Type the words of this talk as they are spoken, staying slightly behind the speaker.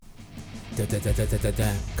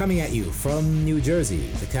Coming at you from New Jersey,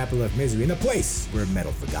 the capital of misery, and the place where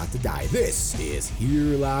metal forgot to die. This is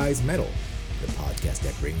Here Lies Metal, the podcast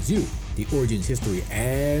that brings you the origins, history,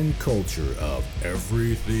 and culture of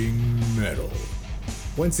everything metal.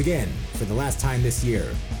 Once again, for the last time this year,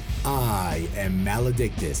 I am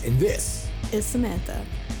Maledictus, and this is Samantha.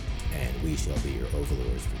 And we shall be your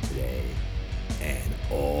overlords for today and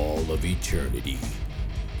all of eternity.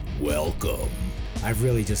 Welcome. I've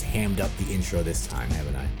really just hammed up the intro this time,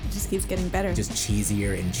 haven't I? It just keeps getting better. Just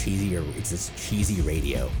cheesier and cheesier. It's this cheesy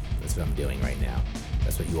radio. That's what I'm doing right now.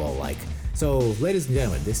 That's what you all like. So, ladies and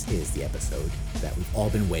gentlemen, this is the episode that we've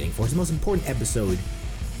all been waiting for. It's the most important episode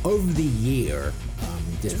of the year.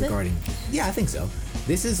 Disregarding... Yeah, I think so.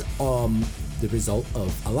 This is the result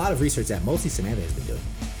of a lot of research that mostly Samantha has been doing.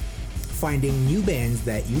 Finding new bands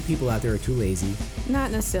that you people out there are too lazy.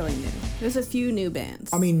 Not necessarily new. There's a few new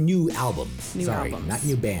bands. I mean, new albums. New albums. Not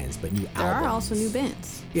new bands, but new albums. There are also new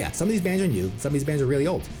bands. Yeah, some of these bands are new. Some of these bands are really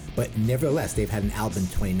old. But nevertheless, they've had an album in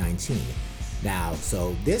 2019. Now,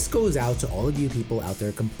 so this goes out to all of you people out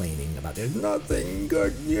there complaining about there's nothing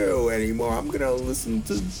good new anymore. I'm going to listen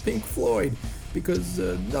to Pink Floyd because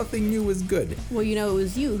nothing new is good. Well, you know, it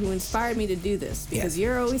was you who inspired me to do this because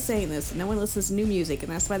You're always saying this. No one listens to new music,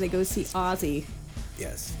 and that's why they go see Ozzy.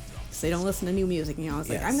 Yes. So they don't listen to new music. And I was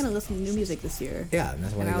like, I'm going to listen to new music this year. Yeah, and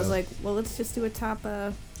that's why. And I was like, well, let's just do a top.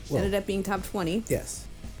 Ended up being top 20. Yes.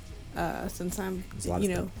 Since I'm,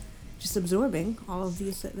 just absorbing all of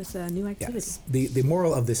this new activity. Yes. The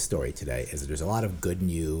moral of this story today is that there's a lot of good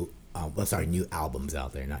new albums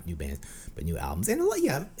out there, not new bands, but new albums. And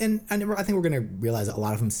I think we're going to realize that a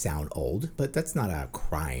lot of them sound old, but that's not a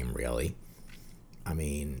crime, really. I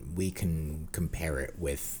mean, we can compare it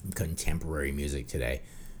with contemporary music today.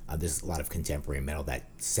 There's a lot of contemporary metal that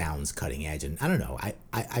sounds cutting edge, and I don't know.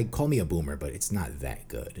 I call me a boomer, but it's not that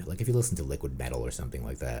good. Like if you listen to liquid metal or something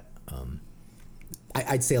like that,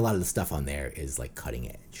 I'd say a lot of the stuff on there is like cutting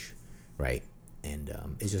edge, right? And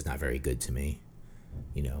it's just not very good to me.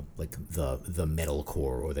 You know, like the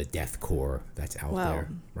metalcore or the deathcore that's out there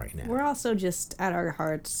right now. We're also just at our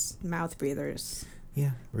hearts mouth breathers.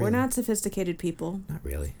 Yeah, really. We're not sophisticated people. Not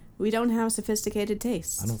really. We don't have sophisticated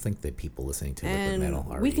tastes. I don't think that people listening to liquid metal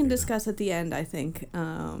are. We can discuss at the end, I think,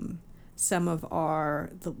 some of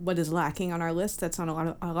what is lacking on our list. That's on a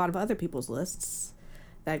lot of other people's lists.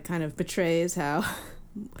 That kind of betrays how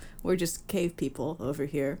we're just cave people over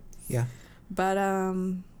here. Yeah. But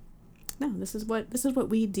no, this is what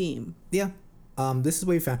we deem. Yeah. This is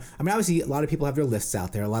what we found. I mean, obviously, a lot of people have their lists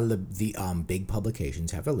out there. A lot of the big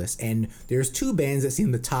publications have their lists. And there's two bands that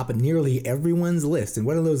seem the top of nearly everyone's list. And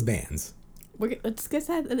what are those bands? Let's get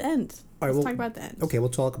that at the end. All right, let's talk about the end. Okay, we'll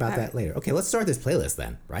talk about that later. Okay, let's start this playlist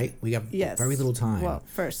then, right? We have very little time. Well,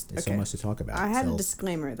 first, there's so much to talk about. I had a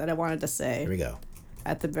disclaimer that I wanted to say. Here we go.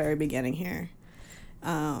 At the very beginning here.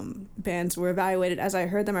 Bands were evaluated as I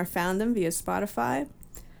heard them or found them via Spotify.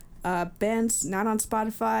 Bands not on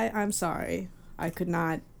Spotify, I'm sorry. I could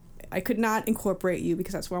not incorporate you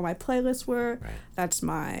because that's where my playlists were. Right. That's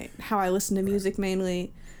how I listen to music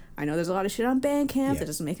mainly. I know there's a lot of shit on Bandcamp that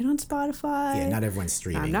doesn't make it on Spotify. Yeah, not everyone's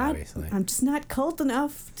streaming, obviously. I'm just not cult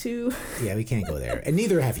enough to... Yeah, we can't go there. And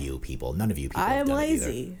neither have you people. None of you people I have am done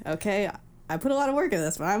lazy, okay? I put a lot of work in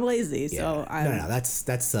this, but I'm lazy, so I'm... No, that's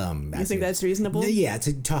you think that's reasonable? Yeah,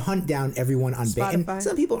 to hunt down everyone on Bandcamp. And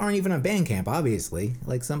some people aren't even on Bandcamp, obviously.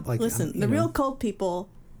 Listen, the real cult people,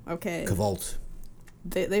 okay... Cavolt.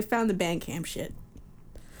 They found the Bandcamp shit.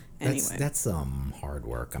 Anyway. That's hard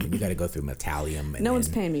work. I mean, you got to go through Metallium. No one's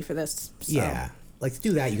paying me for this. So. Yeah. Like, to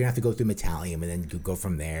do that, you're going to have to go through Metallium and then go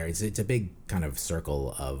from there. It's a big kind of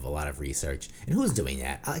circle of a lot of research. And who's doing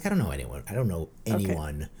that? I don't know anyone. I don't know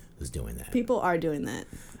anyone who's doing that. People are doing that.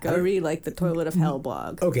 Go read, the Toilet of Hell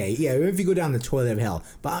blog. Okay, yeah, if you go down the Toilet of Hell.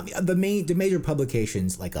 But the major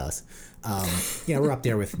publications like us, we're up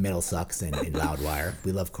there with Metal Sucks and Loudwire.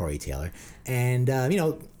 We love Corey Taylor. And,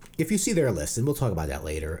 if you see their list, and we'll talk about that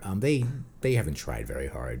later, they haven't tried very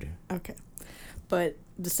hard. Okay. But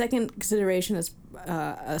the second consideration,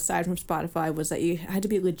 aside from Spotify, was that you had to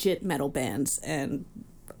be legit metal bands. And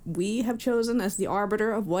we have chosen as the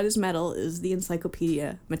arbiter of what is metal is the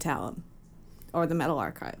Encyclopedia Metallum. Or the Metal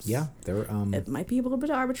Archives. Yeah, they're it might be a little bit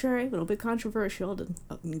arbitrary, a little bit controversial to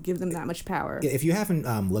give them that much power. Yeah, if you haven't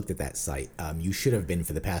looked at that site, you should have been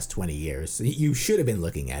for the past 20 years. You should have been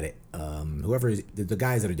looking at it. Whoever the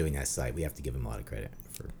guys that are doing that site, we have to give them a lot of credit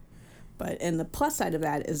for. And the plus side of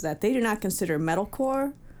that is that they do not consider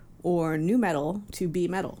metalcore or new metal to be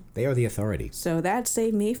metal. They are the authority. So that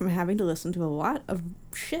saved me from having to listen to a lot of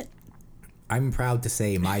shit. I'm proud to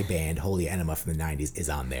say my band, Holy Enema from the 90s, is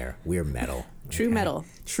on there. We're metal. True metal.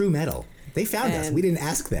 True metal. They found us. We didn't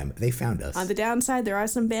ask them. They found us. On the downside, there are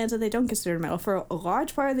some bands that they don't consider metal. For a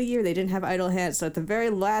large part of the year, they didn't have Idle Hands. So at the very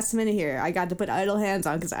last minute here, I got to put Idle Hands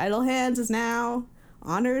on because Idle Hands is now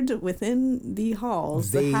honored within the halls,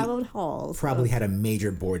 the hallowed halls. Probably had a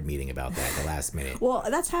major board meeting about that at the last minute. Well,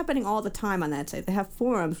 that's happening all the time on that site. They have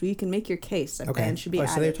forums where you can make your case that bands should be added.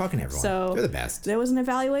 So they're talking to everyone. So they're the best. There was an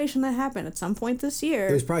evaluation that happened at some point this year.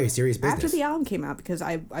 It was probably serious business. After the album came out, because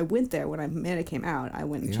I went there when Amanda came out. I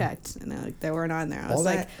went and checked, and they weren't on there. I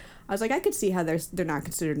was like, I could see how they're not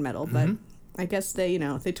considered metal, but I guess they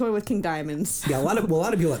toy with King Diamonds. Yeah, a lot of people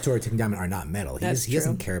that toy with King Diamond are not metal. He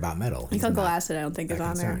doesn't care about metal. Uncle Acid, I don't think, is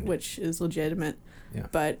on there, which is legitimate. Yeah.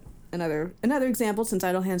 But another example, since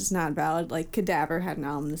Idle Hands is not valid, like Cadaver had an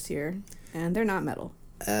album this year, and they're not metal.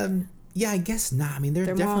 Yeah, I guess not. I mean, they're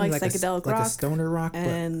definitely more like psychedelic rock, like a stoner rock.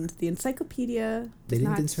 And the Encyclopedia does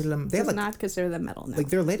not consider them metal. No. Like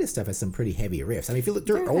their latest stuff has some pretty heavy riffs. I mean, if you look,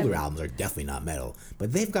 their older albums are definitely not metal,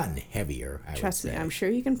 but they've gotten heavier. Trust me, I'm sure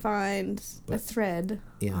you can find a thread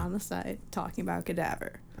on the site talking about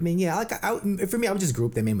Cadaver. I mean, yeah, for me, I would just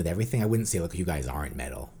group them in with everything. I wouldn't say like you guys aren't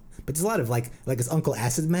metal, but there's a lot of like is Uncle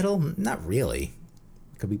Acid metal? Not really.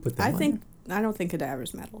 Could we put them? I don't think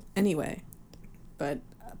Cadaver's metal anyway, but.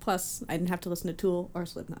 Plus, I didn't have to listen to Tool or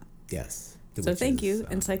Slipknot. Yes. So thank you,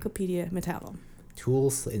 Encyclopedia Metallum.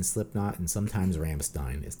 Tool and Slipknot and sometimes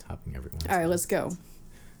Rammstein is topping everyone. All right, let's go.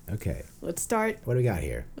 Okay. Let's start. What do we got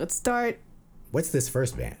here? Let's start. What's this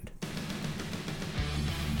first band?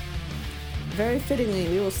 Very fittingly,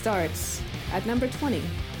 we will start at number 20.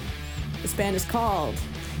 This band is called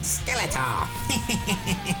Skeletor.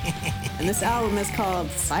 And this album is called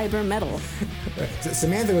Cyber Metal. So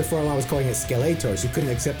Samantha for a while was calling it Skeletor. She couldn't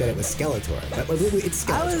accept that it was Skeletor. But it's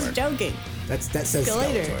Skeletor. I was joking. That says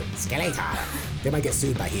Skeletor. Skeletor. They might get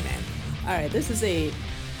sued by He-Man. All right, this is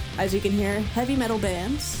as you can hear, heavy metal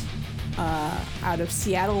bands out of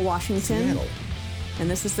Seattle, Washington. And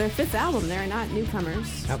this is their 5th album. They're not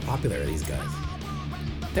newcomers. How popular are these guys?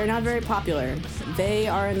 They're not very popular. They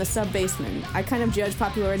are in the sub-basement. I kind of judge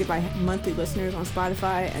popularity by monthly listeners on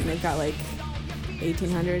Spotify, and they've got like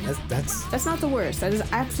 1,800. That's not the worst. That is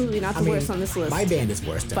absolutely not the worst on this list. My band is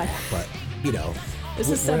worse than that, but this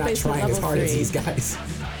is we're not trying as hard 3. as these guys.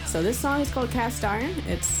 So this song is called Cast Iron.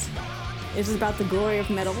 It's about the glory of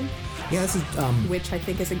metal. Yeah, this is which I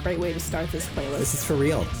think is a great way to start this playlist. This is for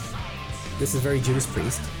real. This is very Judas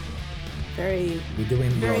Priest. Very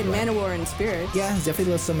Manowar in spirit. Yeah, it's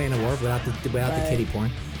definitely some Manowar without the kitty porn.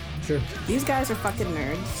 Sure. These guys are fucking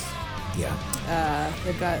nerds. Yeah.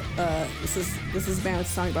 They've got this is a band with a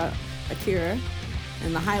song about Akira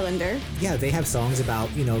and the Highlander. Yeah, they have songs about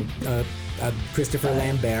Christopher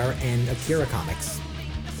Lambert and Akira comics.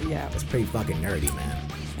 Yeah, that's pretty fucking nerdy, man.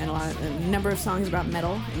 And a number of songs about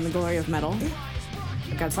metal and the glory of metal.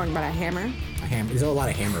 I've got a song about a hammer. There's a lot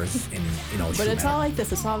of hammers in but it's all like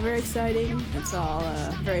this. It's all very exciting. It's all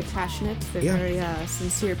very passionate. They're very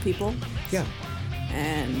sincere people. Yeah.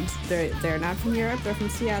 And they're not from Europe. They're from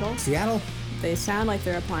Seattle. Seattle. They sound like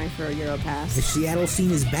they're applying for a Europass. The Seattle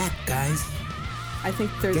scene is back, guys. I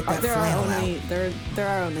think there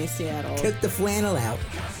are only Seattle. Get the flannel out.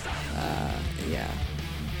 Yeah.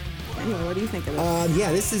 Anyway, what do you think of this?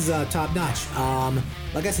 Yeah, this is top notch.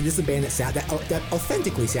 Like I said, this is a band that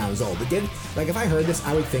authentically sounds old. If I heard this,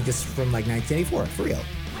 I would think it's from like 1984, for real.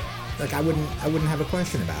 Like I wouldn't have a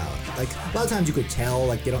question about it. Like a lot of times you could tell,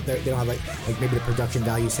 like they don't have like maybe the production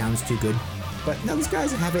value sounds too good, but no, these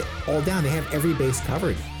guys have it all down. They have every base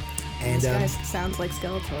covered. And this guy sounds like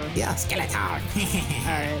Skeletor. Yeah, Skeletor. All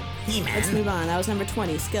right, He-Man. Let's move on. That was number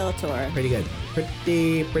 20, Skeletor. Pretty good.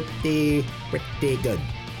 Pretty good.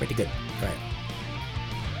 Pretty good. All right.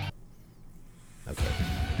 Okay.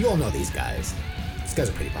 You all know these guys. These guys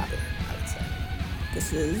are pretty popular, I would say.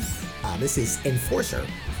 This is Enforcer.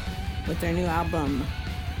 With their new album,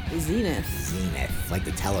 Zenith. Zenith, like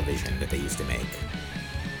the television that they used to make.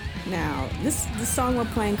 Now, the song we're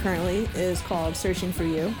playing currently is called Searching for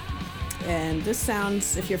You. And this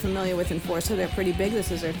sounds, if you're familiar with Enforcer, they're pretty big. This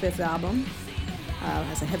is their 5th album.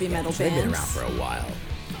 As a heavy metal band. They've been around for a while.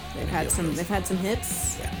 They've had some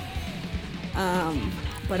hits. Yeah.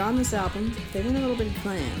 But on this album, they went a little bit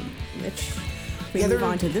glam, which we move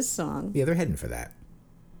on to this song. Yeah, they're heading for that.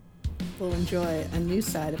 We'll enjoy a new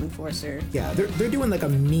side of Enforcer. Yeah, they're doing like a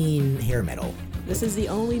mean hair metal. This is the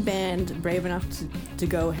only band brave enough to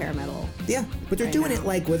go hair metal. Yeah, but they're doing it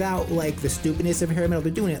like without like the stupidness of hair metal.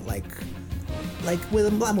 They're doing it like with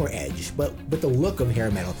a lot more edge, but with the look of hair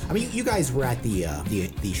metal. I mean, you guys were at the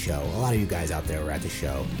show. A lot of you guys out there were at the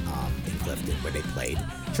show in Clifton where they played.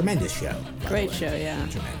 Tremendous show. Great show, yeah.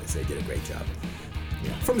 Tremendous. They did a great job.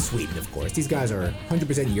 from Sweden, of course. These guys are 100%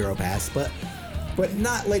 Europass, but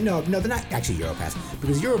not like no, they're not actually Europass,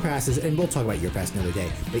 because Europass is, and we'll talk about Europass another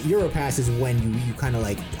day. But Europass is when you kind of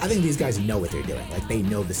like, I think these guys know what they're doing. Like they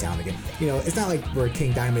know the sound again. You know, it's not like where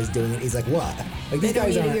King Diamond is doing it. He's like, what? Like They these don't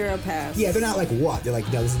guys need aren't. a Europass. Yeah, they're not like what. They're like,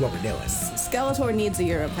 no, this is what we're doing. Skeletor needs a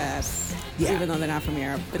Europass, Yeah. even though they're not from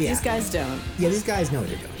Europe. But Yeah. these guys don't. Yeah, these guys know what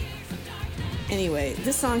they're doing. Anyway,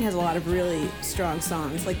 this song has a lot of really strong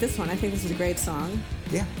songs. Like this one, I think this is a great song.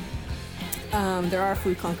 Yeah. There are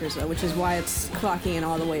Food Clunkers, though, which is why it's clocking in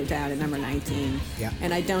all the way down at number 19. Yeah.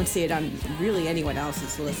 And I don't see it on really anyone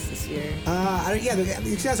else's list this year.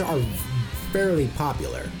 These guys are fairly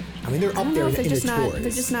popular. I mean, they're I up don't there know in if the tours. they're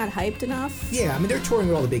just not hyped enough. Yeah, I mean, they're touring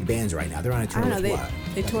with all the big bands right now. They're on a tour I don't with know, what?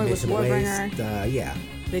 they toured with Municipal Warbringer. Waste, yeah.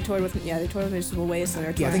 They toured with Municipal Waste, and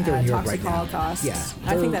they're Yeah, I think touring they're in Europe Toxic right now. Holocaust. Yeah,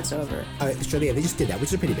 I think that's over. Sure, yeah, they just did that, which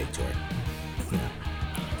is a pretty big tour. You know.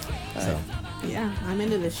 So. Yeah, I'm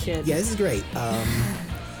into this shit. Yeah, this is great.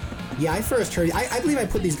 Yeah, I first heard. I believe I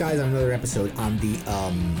put these guys on another episode on the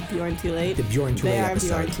Bjorn Too Late. the Bjorn Too Late They are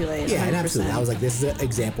episode. Bjorn Too Late. Yeah, and 100%. absolutely. I was like, this is an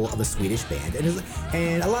example of a Swedish band,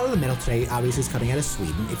 and a lot of the metal today obviously is coming out of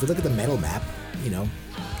Sweden. If you look at the metal map, you know,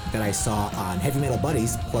 that I saw on Heavy Metal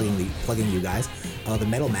Buddies, plugging you guys, the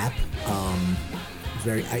metal map. Is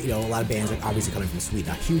very, you know, a lot of bands are obviously coming from Sweden.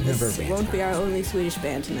 A huge number of This bands. won't be our only Swedish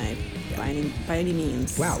band tonight, by any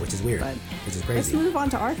means. Wow, which is weird. But Which is let's crazy. move on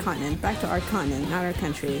to our continent, back to our continent, not our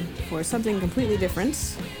country, for something completely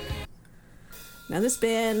different. Now this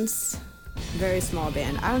band's a very small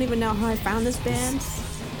band. I don't even know how I found this band.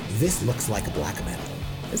 This looks like a black metal.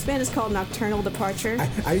 This band is called Nocturnal Departure.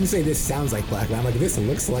 I didn't say this sounds like black metal. I'm like, this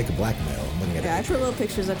looks like a black metal. I'm looking at Yeah, I it. put little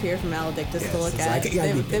pictures up here from Maledictus Yes, to look it's at. like- yeah,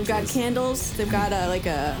 I need They've got pictures. candles. They've got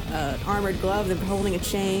a armored glove. They're holding a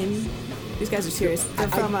chain. These guys are serious. They're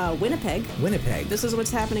from Winnipeg. Winnipeg. This is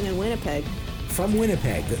what's happening in Winnipeg. From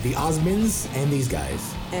Winnipeg, the Osmonds and these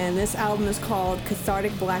guys. And this album is called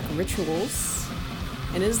Cathartic Black Rituals.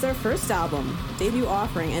 And it is their first album, debut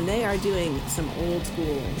offering, and they are doing some old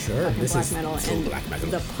school Sure, fucking this black is metal true and black metal.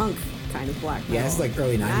 the punk kind of black metal. Yeah, it's like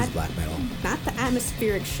early 90s Not- black metal. Not the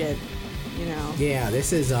atmospheric shit, you know. Yeah,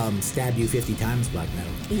 this is Stab You 50 Times black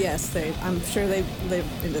metal. Yes, I'm sure they're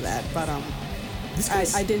into that, but This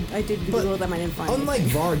guy's- I did Google them. I didn't find Unlike it.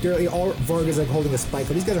 Varg, Varg is like holding a spike,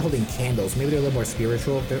 but these guys are holding candles. Maybe they're a little more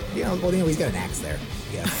spiritual. They're, you know, he's got an axe there.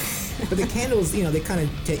 Yeah. But the candles, you know, they kind of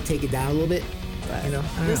take it down a little bit. But You know,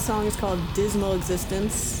 I don't this know. song is called Dismal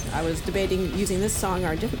Existence. I was debating using this song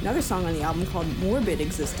or another song on the album called Morbid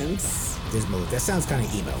Existence. Dismal. That sounds kind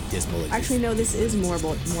of emo. Dismal. Actually, no, this is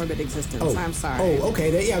Morbid Existence. Oh, I'm sorry. Oh,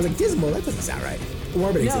 okay. Yeah, I was like, Dismal. That doesn't sound right.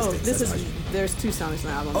 Morbid No, Existence. this that's is. much- There's two songs in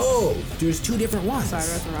the album. Oh, there's two different ones. Sorry, I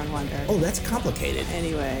wrote the wrong one there. Oh, that's complicated.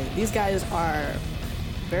 Anyway, these guys are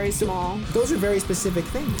very small. Those are very specific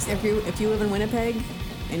things. If you live in Winnipeg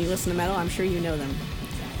and you listen to metal, I'm sure you know them.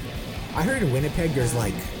 I heard in Winnipeg there's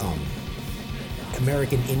like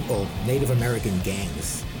Native American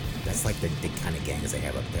gangs. That's like the kind of gangs they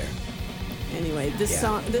have up there. Anyway, this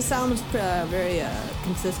album's very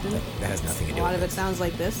consistent. That has nothing to do A lot with of it sounds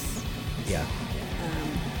like this. Yeah.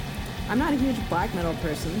 I'm not a huge black metal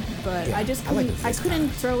person, but Yeah, I just I like couldn't, this couldn't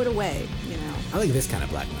kind. throw it away, you know. I like this kind of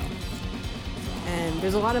black metal. And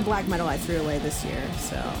there's a lot of black metal I threw away this year,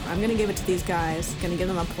 so I'm gonna give it to these guys. Gonna give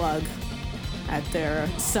them a plug at their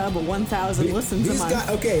sub 1,000 listens a These month. guys,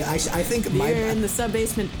 okay, I think They're in the sub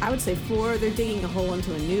basement. I would say floor. They're digging a hole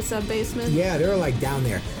into a new sub basement. yeah, they're like down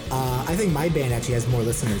there. I think my band actually has more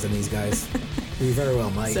listeners than these guys. We very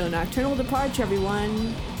well might. So Nocturnal Departure,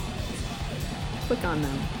 everyone. Click on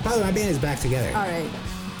them. By the way, my band is back together. All right,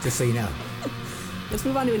 Just so you know, let's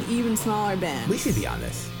move on to an even smaller band. we should be on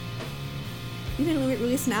this. You didn't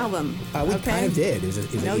release an album. We okay? kind of did. It was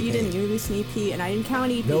an No, EP. you didn't. You released an EP, and I didn't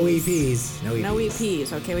count EPs. No EPs. No EPs. No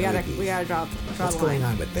EPs. Okay, we No gotta EPs. draw What's the line. going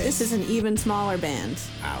on with this? This is an even smaller band.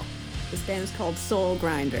 Wow. This band is called Soul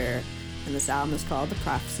Grinder, and this album is called The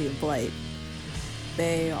Prophecy of Blight.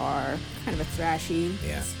 They are kind of a thrashy,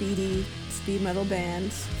 Yeah. speed metal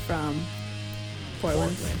band from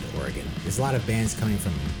Portland. Oregon. There's a lot of bands coming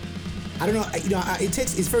from. I don't know. You know,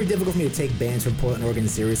 it's very difficult for me to take bands from Portland, Oregon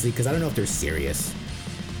seriously because I don't know if they're serious.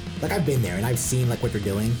 Like I've been there and I've seen like what they're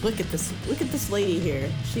doing. Look at this lady here.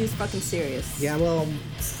 She's fucking serious. Yeah, well,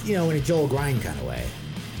 you know, in a Joel Grind kind of way.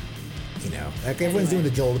 You know, like everyone's doing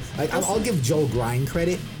the Joel. Like I'll give Joel Grind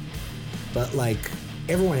credit, but like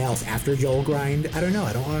everyone else after Joel Grind, I don't know.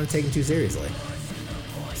 I don't want to take them too seriously.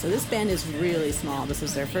 So this band is really small. This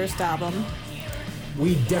is their first album.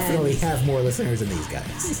 We definitely And- have more listeners than these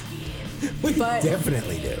guys. We But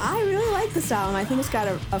definitely do. I really like this album. I think it's got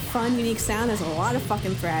a fun, unique sound. There's a lot of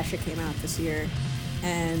fucking thrash that came out this year.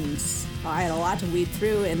 And I had a lot to weed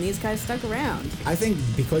through, and these guys stuck around. I think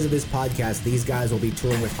because of this podcast, these guys will be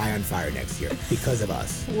touring with High on Fire next year because of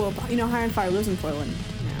us. Well, High on Fire lives in Portland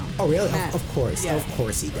now. Oh, really? Matt. Of course. Yeah. Of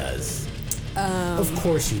course he does. Of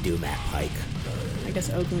course you do, Matt Pike. I guess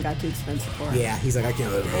Oakland got too expensive for him. Yeah, he's like, I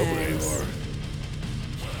can't live in Oakland anymore.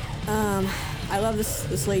 I love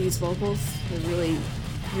this lady's vocals. They're really,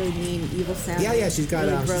 really mean, evil sounding. Yeah, she's got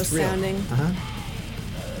really gross she's real. sounding. Uh-huh.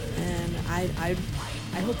 And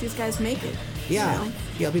I hope these guys make it. Yeah. You know?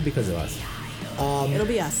 Yeah, it'll be because of us. It'll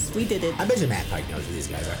be us. We did it. I bet you Matt Pike knows who these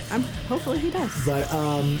guys are. Hopefully he does. But,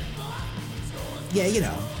 yeah, you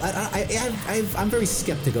know, I'm very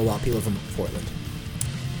skeptical about people from Portland.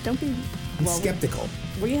 Don't be... I'm skeptical.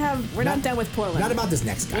 We're not done with Portland. Not about this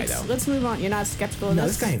next guy, though. Let's move on. You're not skeptical of No,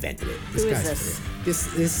 this? this guy invented it. Who is this?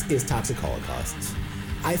 This is Toxic Holocaust.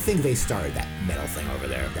 I think they started that metal thing over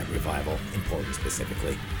there, that revival, in Portland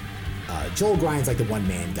specifically. Joel Grind's like the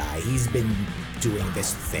one-man guy. He's been doing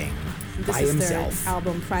this thing by himself. This is their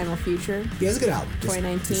album Primal Future. Yeah, it's a good album.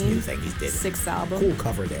 2019. This new thing he did. 6th album. Cool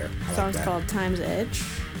cover there. The song's called Time's Edge.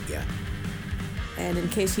 Yeah. And in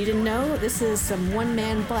case you didn't know, this is some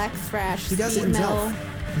one-man black thrash. He does it speed metal. himself.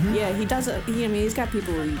 Mm-hmm. Yeah, he does it. He's got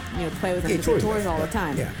people who play with him. Yeah, He tours all the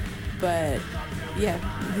time. Yeah. But yeah,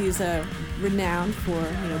 he's renowned for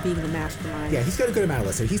being the mastermind. Yeah, he's got a good amount of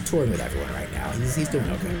listeners. He's touring with everyone right now. He's doing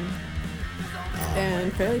okay. Mm-hmm.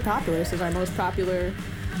 And fairly popular. This is our most popular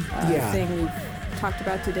thing we've talked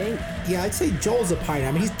about to date. Yeah, I'd say Joel's a pioneer.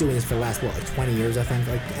 I mean, he's doing this for the last 20 years, I think,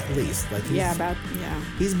 like at least. Like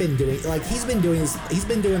he's been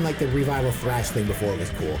doing like the revival thrash thing before it was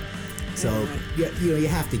cool. So you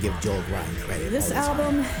have to give Joel Grind credit. This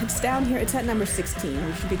album, it's down here. It's at number 16.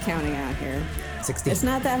 We should be counting out here. 16. It's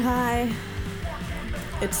not that high.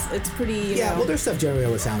 It's pretty. Well, their stuff generally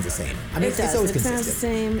always sounds the same. I mean, it's always consistent. It sounds the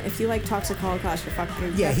same. If you like Toxic Holocaust, you're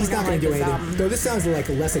fucking. Yeah, he's not going to do anything. Album. Though this sounds like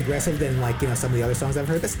less aggressive than some of the other songs I've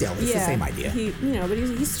heard, but still, it's the same idea. But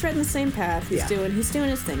he's treading the same path. He's doing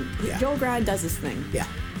his thing. Joel Grind does his thing. Yeah.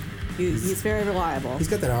 He's very reliable. He's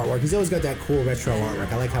got that artwork. He's always got that cool retro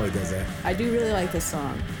artwork. I like how he does that. I do really like this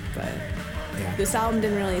song, but this album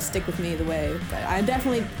didn't really stick with me the way. But I'm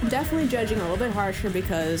definitely judging a little bit harsher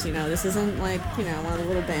because this isn't like one of the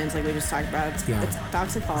little bands like we just talked about. It's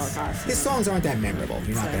Toxic Holocaust. His songs aren't that memorable.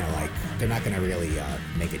 You're not gonna they're not gonna really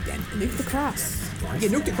make a dent. Nuke the Cross. Yeah,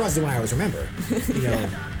 Nuke the Cross is the one I always remember.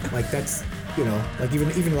 Like that's like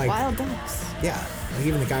even like Wild Ducks. Yeah. Like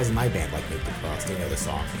even the guys in my band like Nuke the Cross. They know the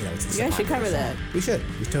song. It's you guys should cover that. We should.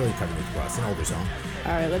 We should totally cover Nuke the Cross. It's an older song.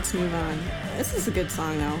 All right, let's move on. This is a good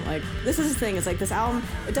song though. Like this is the thing. It's like this album.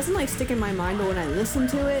 It doesn't like stick in my mind, but when I listen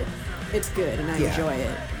to it, it's good and I enjoy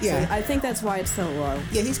it. Yeah. So I think that's why it's so low.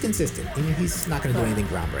 Yeah, he's consistent. I mean, he's not going to do anything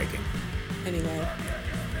groundbreaking. Anyway,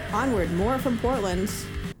 onward. More from Portland.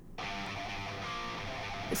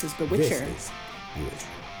 This is Bewitcher. This is Bewitcher.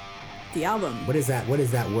 The album. What is that? What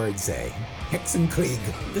does that word say? Hexenkrieg.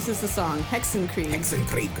 This is the song Hexenkrieg.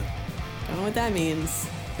 Hexenkrieg. Don't know what that means.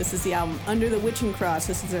 This is the album Under the Witching Cross.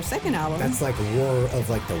 This is their second album. That's like War of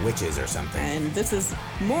like the Witches or something. And this is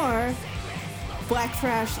more black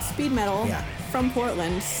thrash speed metal from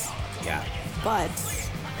Portland. Yeah. But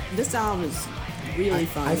this album is really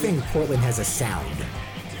fun. I think Portland has a sound,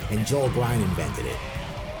 and Joel Grind invented it,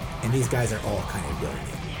 and these guys are all kind of doing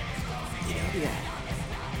it.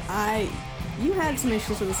 Yeah. You had some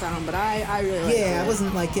issues with the sound, but I really liked it. Yeah, I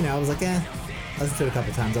wasn't like, I was like, I listened to it a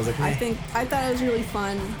couple times. I was like, meh. I thought it was really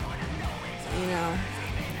fun.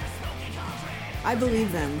 I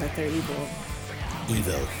believe them that they're evil.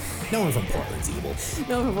 Evil. No one from Portland's evil.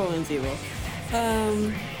 No one from Portland's evil.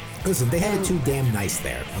 Listen, they have it too damn nice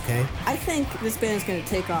there, okay? I think this band's gonna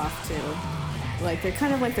take off too. Like they're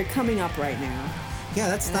kind of like they're coming up right now. Yeah,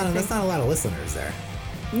 that's not a lot of listeners there.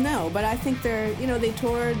 No, but I think they're, they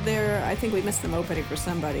toured there. I think we missed them opening for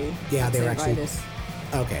somebody. Yeah, they were actually. Vitus.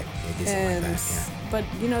 Okay, they did something like that.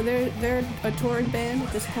 Yeah. But they're a touring band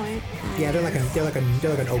at this point. Yeah, they're like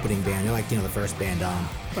an opening band. They're like the first band on.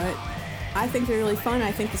 But I think they're really fun.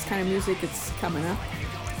 I think this kind of music is coming up.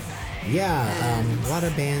 Yeah, a lot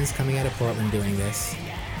of bands coming out of Portland doing this.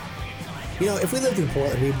 If we lived in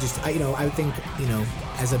Portland, we would just, I would think,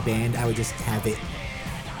 as a band, I would just have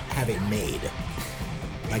it made.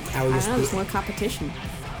 Like I would just. There's more competition.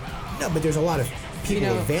 No, but there's a lot of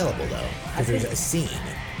people available though, because there's a scene.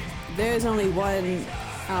 There's only one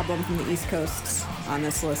album from the East Coast on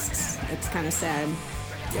this list. It's kind of sad.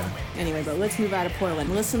 Yeah. Anyway, but let's move out of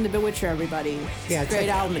Portland. Listen to Bewitcher, everybody. Yeah, great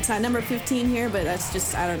album. It's not number 15 here, but that's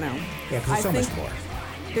just I don't know. Yeah, because there's so much more.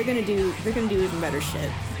 They're gonna do even better shit.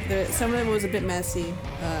 Some of it was a bit messy.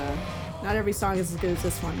 Not every song is as good as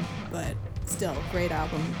this one, but still, great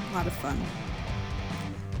album, a lot of fun.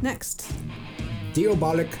 Next,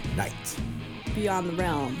 Diabolic Night. Beyond the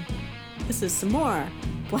Realm. This is some more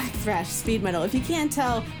black thrash speed metal. If you can't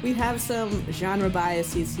tell, we have some genre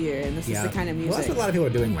biases here, and this is the kind of music. Well, that's what a lot of people are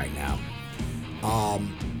doing right now.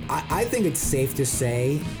 I think it's safe to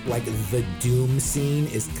say, like, the doom scene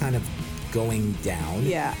is kind of going down.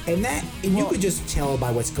 Yeah. And you could just tell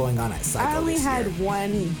by what's going on at Psycho. I only this had year.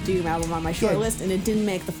 one Doom album on my short list, and it didn't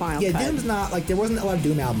make the final cut. Yeah, Doom's not, like, there wasn't a lot of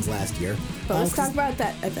Doom albums last year. But let's talk about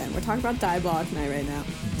that then. We're talking about Diabolic Night right now.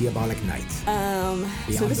 Diabolic Night.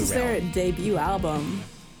 So this is their debut album.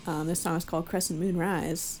 This song is called Crescent Moon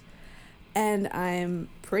Rise. And I'm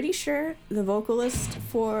pretty sure the vocalist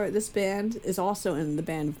for this band is also in the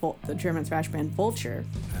band, the German thrash band Vulture,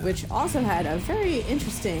 which also had a very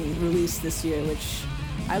interesting release this year, which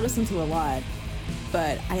I listened to a lot.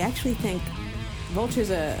 But I actually think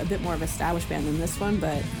Vulture's a bit more of an established band than this one,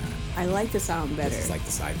 but I like this album better. This is like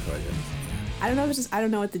the side project. I don't know if it's just, I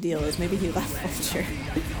don't know what the deal is. Maybe he left Vulture.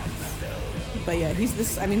 But yeah,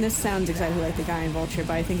 this sounds exactly like the guy in Vulture,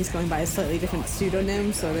 but I think he's going by a slightly different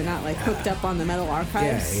pseudonym, so they're not like hooked up on the metal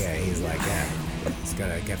archives. Yeah, he's like that. He's got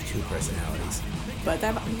to have two personalities. But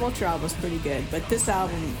that Vulture album was pretty good, but this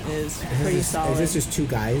album is pretty solid. Is this just two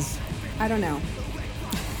guys? I don't know.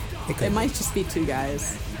 It might just be two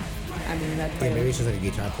guys. I mean, that player. Yeah, maybe it's just like a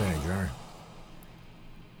guitar player and a drummer.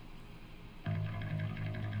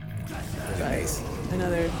 Nice.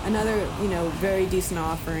 Another very decent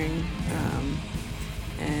offering.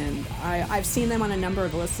 And I've seen them on a number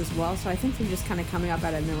of lists as well, so I think they're just kind of coming up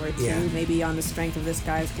out of nowhere too, maybe on the strength of this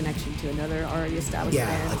guy's connection to another already established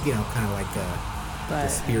band. Yeah, like, kind of like the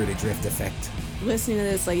Spirit Adrift effect. Listening to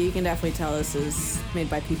this, like, you can definitely tell this is made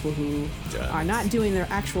by people who are not doing their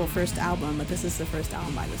actual first album, but this is the first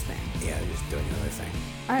album by this band. Yeah, they're just doing another thing.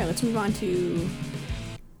 All right, let's move on to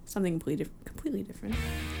something completely different.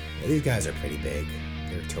 Yeah, these guys are pretty big.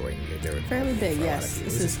 They're touring. They're fairly big, yes.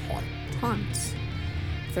 This is Haunt.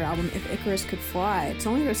 Their album If Icarus Could Fly. It's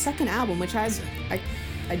only their second album, which I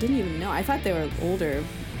didn't even know. I thought they were older,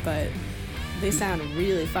 but they sound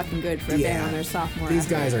really fucking good for a band on their sophomore These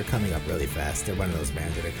effort. guys are coming up really fast. They're one of those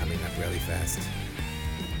bands that are coming up really fast.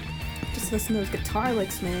 Just listen to those guitar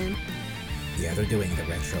licks, man. Yeah, they're doing the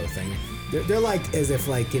retro thing. They're like as if,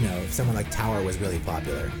 like, if someone like Tower was really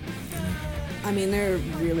popular. I mean, they're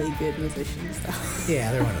really good musicians, though.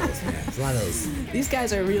 Yeah, they're one of those bands. A lot of those. These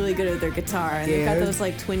guys are really good at their guitar, and they've got those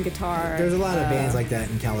like twin guitar. There's a lot of bands like that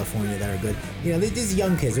in California that are good. These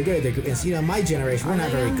young kids are good. My generation, we're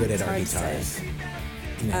not very good at our guitars.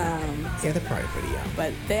 Yeah, they're probably pretty young.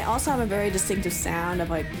 But they also have a very distinctive sound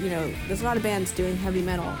of, like, there's a lot of bands doing heavy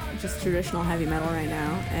metal, just traditional heavy metal right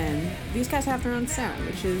now, and these guys have their own sound,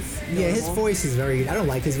 which is notable. Yeah, his voice is very, I don't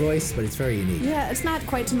like his voice, but it's very unique. Yeah, it's not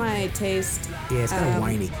quite to my taste. Yeah, it's kind of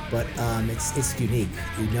whiny, but it's unique.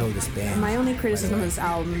 This band. My only criticism of this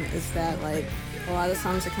album is that, like, a lot of the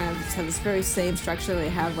songs are kind of just have this very same structure. They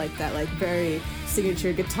have, like, that, like, very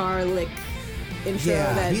signature guitar lick intro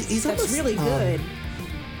that's almost, really good.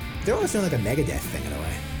 They're almost doing like a Megadeth thing in a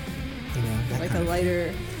way. That like kind a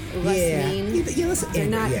lighter, less mean. Yeah, less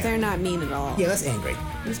angry. They're not mean at all. Yeah, less angry.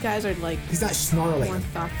 These guys are, like, he's not snarling. More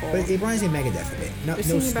thoughtful. But it reminds me of Megadeth a bit. They're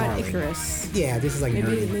singing about Icarus. Yeah, this is like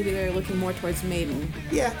maybe they're looking more towards Maiden.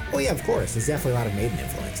 Yeah, well, yeah, of course. There's definitely a lot of Maiden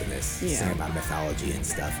influence in this. Yeah. Singing about mythology and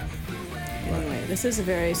stuff. Anyway, this is a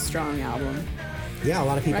very strong album. Yeah, a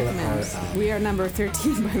lot of people are. We are number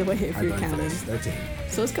 13, by the way, if you're counting. 13.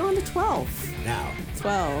 So let's go on to 12. Now.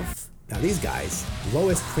 12. Now, these guys,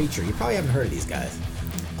 Lowest Creature, you probably haven't heard of these guys.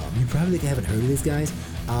 You probably haven't heard of these guys.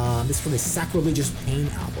 This is from the Sacrilegious Pain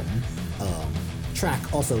album.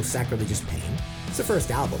 Track, also Sacrilegious Pain. It's the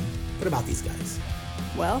first album. What about these guys?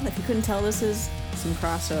 Well, if you couldn't tell, this is some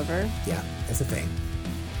crossover. Yeah, that's the thing.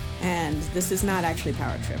 And this is not actually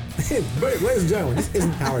Power Trip. Ladies and gentlemen, this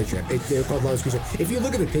isn't Power Trip. They're called Lowest Creature. If you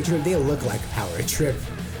look at the picture, they look like Power Trip.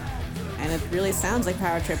 And it really sounds like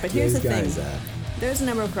Power Trip. But here's the thing. There's a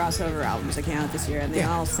number of crossover albums that came out this year, and they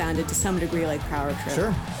all sounded to some degree like Power Trip.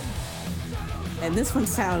 Sure. And this one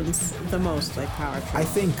sounds the most like Power Trip. I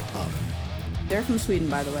think... they're from Sweden,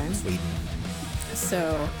 by the way. Sweden.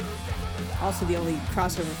 So, also the only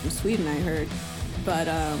crossover from Sweden I heard. But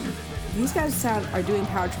these guys are doing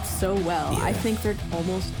Power Trip so well. Yeah. I think they're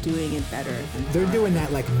almost doing it better. They're doing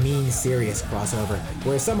that, like, mean, serious crossover,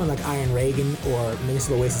 where someone like Iron Reagan or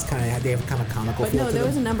Municipal Waste they have kind of comical feel to them. But no, there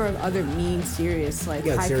was a number of other mean, serious, like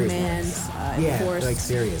High serious Command, Enforced. like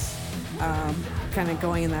serious. Kind of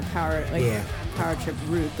going in that Power Trip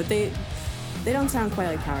route. But they don't sound quite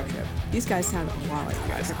like Power Trip. These guys sound a lot like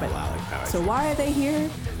Power Trip. A lot like Power So Trip. why are they here?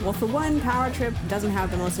 Well, for one, Power Trip doesn't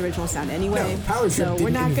have the most original sound anyway. No, Power Trip so didn't we're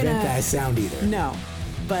not invent gonna, that sound either. No,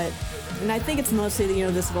 but and I think it's mostly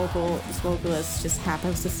that, this vocalist just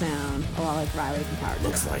happens to sound a lot like Riley from Power Trip.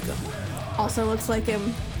 Looks like him. Also looks like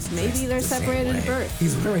him. Maybe Dressed they're the same separated way. at birth.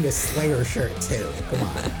 He's wearing a Slayer shirt too. Come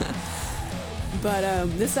on. But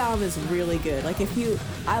this album is really good. Like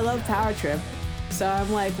I love Power Trip, so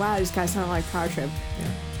I'm like, wow, these guys sound like Power Trip,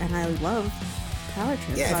 and I love Power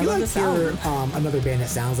Trip. Yeah, so if I you love like this hear album. another band that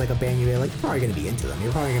sounds like a band, you're like, you're probably gonna be into them.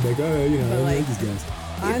 You're probably gonna be like, oh, I like these guys. You're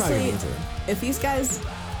probably gonna be Honestly, into them. if these guys,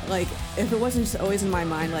 like, if it wasn't just always in my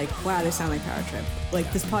mind, like, wow, they sound like Power Trip,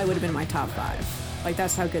 like, this probably would have been in my top 5. Like,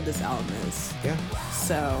 that's how good this album is. Yeah.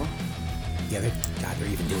 So, Yeah,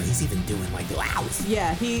 he's even doing like the wows.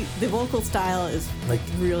 yeah, the vocal style is Like,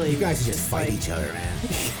 really. you guys should just fight like, each other, man.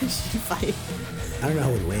 should fight. I don't know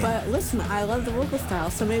who would win. But listen, I love the vocal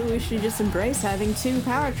style, so maybe we should just embrace having 2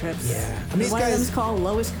 Power Trips. Yeah. I mean, these one of guys- them's called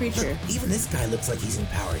Lowest Creature. Look, even this guy looks like he's in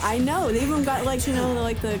Power Trip. I know, they even got, like,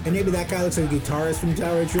 like the. And maybe that guy looks like a guitarist from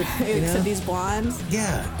Power Trip. You know? Except he's blonde.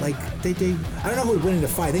 Yeah, like they. I don't know who would win in a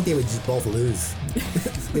fight. I think they would just both lose.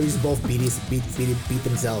 They would just both beat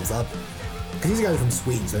themselves up. Because these guys are from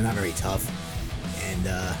Sweden, so they're not very tough. And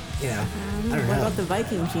I don't know. What about the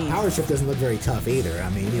Viking jeans? Power Trip doesn't look very tough either. I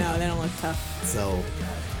mean, No, they don't look tough. So,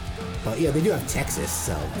 but yeah, they do have Texas,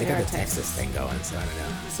 so they got are the Texas Texas. thing going. So I don't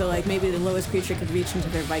know. So, like, maybe the Lowest Creature could reach into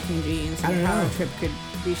their Viking jeans, I and don't Power know. Trip could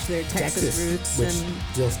reach their Texas roots, which and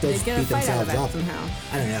they'll still they'd get a beat fight out of themselves that up. somehow.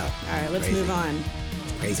 I don't know. All right, let's Crazy. move on.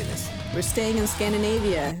 Craziness. We're staying in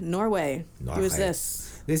Scandinavia, Norway. Who is Norway. this?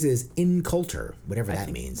 This is In Culture, whatever that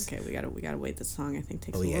think- means. Okay, we gotta wait. This song I think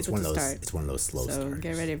takes Oh a yeah, little it's bit one of to those. start. It's one of those slow So starts.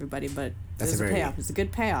 get ready, everybody. But That's there's a a very- payoff. It's a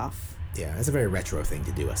good payoff. Yeah, that's a very retro thing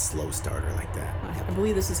to do, a slow starter like that. I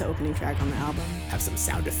believe this is the opening track on the album. Have some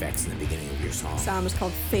sound effects in the beginning of your song. This album is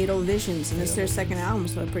called Fatal Visions, and it's their second album,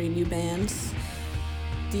 so a pretty new band.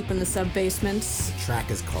 Deep in the sub-basements. The track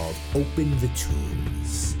is called Open the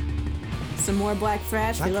Tombs. Some more Black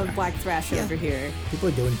Thrash. Black we love Thrash. Black Thrash Yeah. over here. People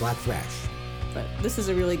are doing Black Thrash. But this is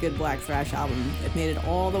a really good Black Thrash album. It made it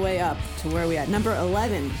all the way up to where we at. Number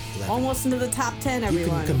 11. 11. Almost into the top 10, You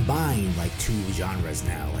everyone. can combine like 2 genres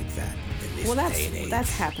now like that in this Well, day and age. that's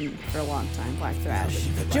happened for a long time, Black Thrash. but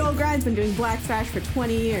you could, Joe like- Grind's been doing Black Thrash for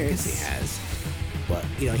 20 years. Yes, he has. But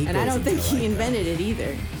he And I goes don't think into, he like, invented it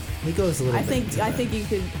either. He goes a little I bit think into I the- think you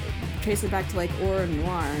could trace it back to like Or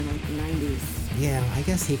Noir in like the 90s. Yeah, I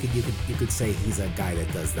guess you could say he's a guy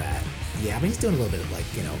that does that. Yeah, I mean he's doing a little bit of like,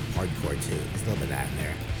 hardcore too. There's a little bit of that in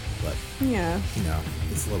there. But Yeah.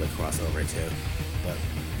 it's a little bit crossover too. But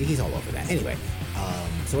he's all over that. Anyway,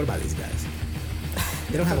 so what about these guys?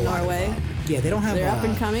 They don't have a lot Norway? of they don't have They're up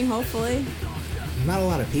and coming, hopefully. not a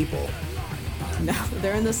lot of people. No,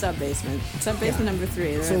 they're in the sub-basement. Sub-basement number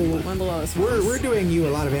 3. They're So one of the lowest We're ones. we're doing you a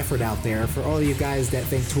lot of effort out there for all you guys that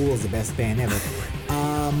think Tool is the best band ever.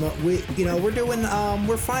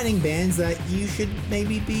 We're finding bands that you should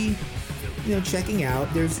maybe be checking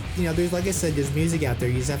out. There's like I said, there's music out there.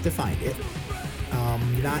 You just have to find it.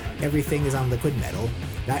 Not everything is on Liquid Metal.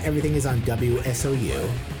 Not everything is on WSOU.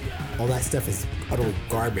 All that stuff is utter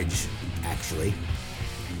garbage, actually.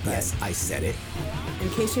 Yes, I said it. In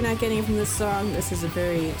case you're not getting it from this song, this is a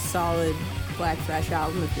very solid Black Thrash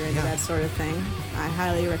album if you're into Yeah. that sort of thing. I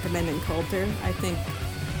highly recommend it. Coulter, I think,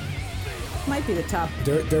 might be the top.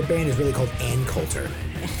 Their band is really called Ann Coulter.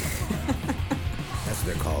 That's what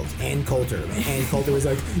they're called. Ann Coulter. Ann Coulter was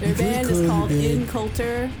like, Their "You can't band call is it called Ann- In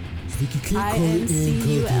Coulter. You can't call it Ann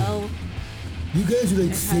Coulter. INCUL. You guys are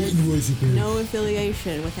like It Satan has worshippers." no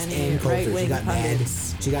affiliation with any Ann Coulter. right-wing She got mad.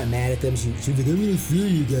 pundits. She got mad at them. She was like, "I'm gonna sue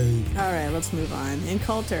you guys." All right, let's move on. In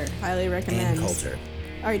Coulter, highly recommend. Ann Coulter.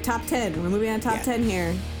 All right, top 10. We're moving on to top Yeah. 10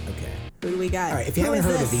 here. Okay. Who do we got? All right. If you Who haven't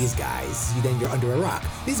is heard of this? these guys, then you're under a rock.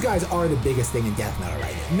 These guys are the biggest thing in death metal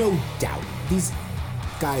right now, no doubt. These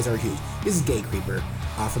guys are huge. This is Gate Creeper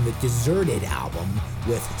from the Deserted album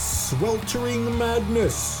with Sweltering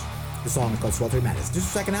Madness. The song is called Sweltering Madness. This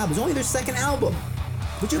is their second album. It's only their second album.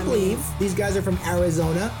 Would you believe these guys are from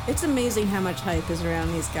Arizona? It's amazing how much hype is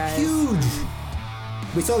around these guys. Huge.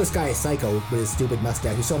 We saw this guy at Psycho with his stupid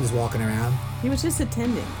mustache. We saw him just walking around. He was just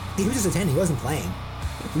attending. He was just attending. He wasn't playing.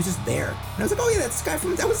 He was just there. And I was like, oh yeah,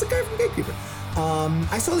 that was the guy from Gate Creeper.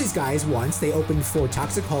 I saw these guys once. They opened for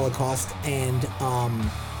Toxic Holocaust and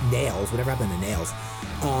Nails. Whatever happened to Nails.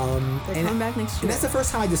 They're coming back next year. And that's the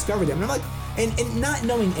first time I discovered them. And I'm like, and not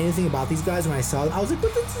knowing anything about these guys when I saw them, I was like,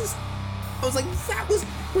 what this is? I was like, that was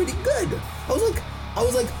pretty good. I was like,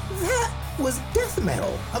 that was death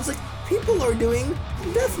metal. I was like, people are doing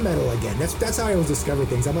death metal again. That's how I always discover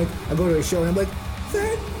things. I'm like, I go to a show and I'm like,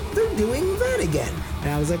 they're doing that again. And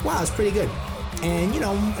I was like, wow, it's pretty good. And,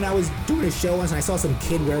 when I was doing a show once and I saw some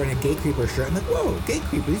kid wearing a Gatecreeper shirt, I'm like, whoa,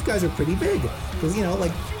 Gatecreeper, these guys are pretty big. Because,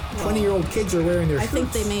 20-year-old kids are wearing their shirts. I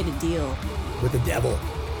think they made a deal. With the devil.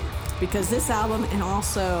 Because this album and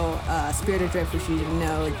also Spirit Adrift, which you didn't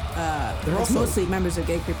know, they're also mostly members of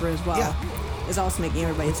Gatecreeper as well. Yeah. Is also making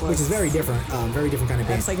everybody's list. Which is very different kind of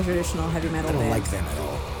band. It's like a traditional heavy metal I don't band. like them at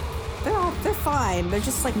all. They're fine. They're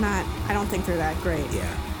just like not. I don't think they're that great.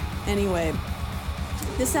 Yeah. Anyway,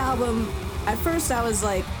 this album. At first, I was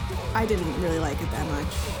like, I didn't really like it that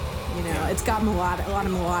much. It's got a lot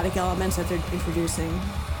of melodic elements that they're introducing.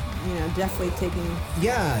 Definitely taking.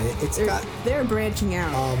 Yeah, they're branching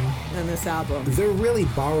out on this album. They're really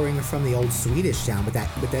borrowing from the old Swedish sound, but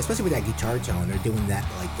especially with that guitar tone, they're doing that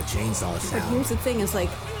like the chainsaw sound. But here's the thing: is like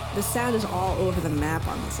the sound is all over the map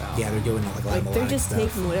on this album. Yeah, they're doing like a lot of melodic they're just stuff.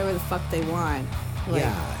 taking whatever the fuck they want.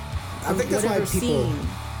 I think that's why people. Scene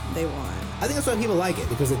they want. I think that's why people like it,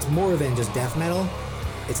 because it's more than just death metal.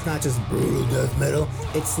 It's not just brutal death metal.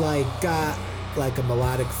 It's got a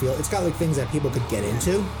melodic feel. It's got things that people could get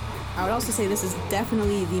into. I would also say this is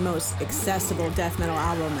definitely the most accessible death metal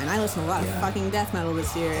album, and I listen to a lot of fucking death metal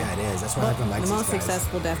this year. Yeah, it is. That's why everyone likes the these most guys.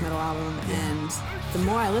 accessible death metal album, and the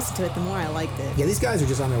more I listened to it, the more I liked it. Yeah, these guys are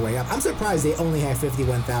just on their way up. I'm surprised they only have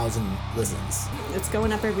 51,000 listens. It's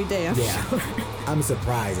going up every day, I'm sure. I'm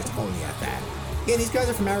surprised it's only at that. Yeah, these guys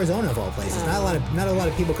are from Arizona of all places. Not a lot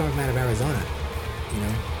of people coming from out of Arizona.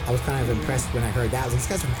 I was kind of impressed when I heard that. I was like, this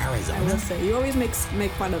guy's from Arizona. I will say, you always make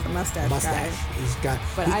fun of the mustache guy. He's got.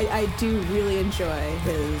 But I do really enjoy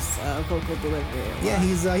his vocal delivery. Yeah,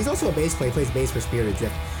 he's also a bass player. He plays bass for Spirit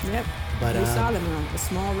Adrift. Yep. But we saw them in a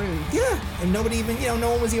small room. Yeah, and nobody even, no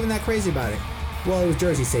one was even that crazy about it. Well, it was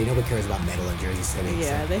Jersey City. Nobody cares about metal in Jersey City.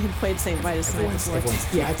 Yeah, so. they had played St. Vitus the night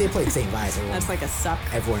before. Yeah, if they played St. Vitus, that's like a suck.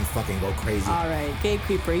 Everyone fucking go crazy. All right,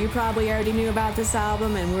 Gatecreeper, you probably already knew about this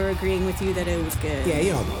album, and we're agreeing with you that it was good. Yeah,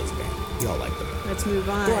 you know those bands. You all like them. Let's move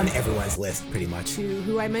on. They're on everyone's list, pretty much. To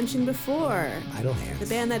who I mentioned before. Idle Hands. The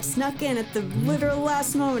band that snuck in at the literal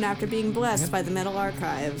last moment after being blessed by the Metal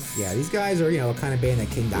Archives. Yeah, these guys are, a kind of band that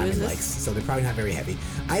King Diamond likes, so they're probably not very heavy.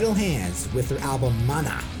 Idle Hands with their album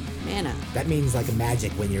Mana. Mana. That means like a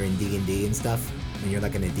magic when you're in D&D and stuff. When you're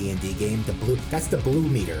like in a D&D game, that's the blue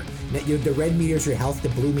meter. The red meter is your health, the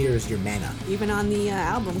blue meter is your mana. Even on the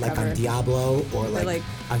album like cover. Like on Diablo or like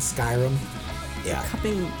on Skyrim. Yeah.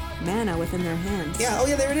 Cupping mana within their hands. Yeah, oh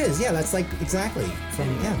yeah, there it is. Yeah, that's exactly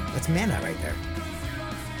that's mana right there.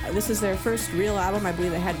 This is their first real album. I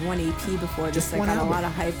believe they had one EP before this. Just they one got album. A lot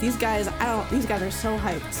of hype. These guys are so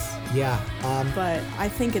hyped. Yeah. But I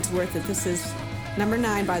think it's worth it. This is number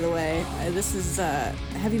 9, by the way. This is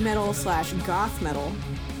heavy metal / goth metal.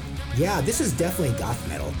 Yeah, this is definitely goth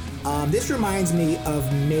metal. This reminds me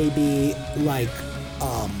of maybe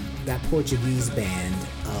that Portuguese band.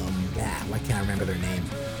 Why can't I remember their name?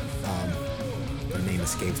 Their name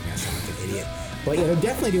escapes me. I sound like an idiot. But yeah, they're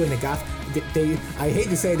definitely doing the goth. I hate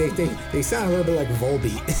to say they sound a little bit like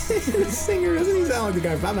Volbeat. The singer doesn't even sound like the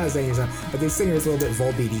guy. I'm not saying he sounds, but the singer is a little bit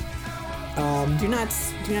Volbeaty. Do not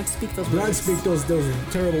speak those words. Do not speak those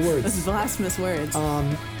terrible words. Those blasphemous words.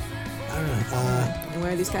 I don't know. And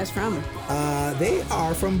where are these guys from? They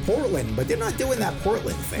are from Portland, but they're not doing that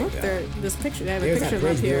Portland thing. Look, this picture. They have a There's picture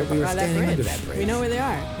that of up here we were by standing that under bridge. that bridge. We know where they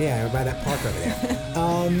are. Yeah, by that park over there.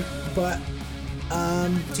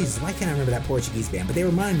 Jesus, why can't I remember that Portuguese band? But they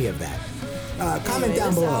remind me of that. Comment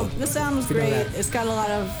down below. This album's great. It's got a lot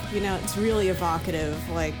of, it's really evocative.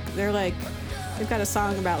 They've got a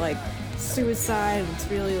song about suicide. It's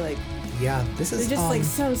really yeah, this is. They're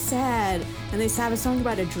just so sad, and they have a song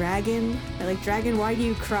about a dragon. They're like, "Dragon, why do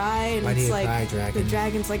you cry?" And why do you cry, dragon? The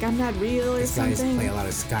dragon's like, "I'm not real," or something. These guys play a lot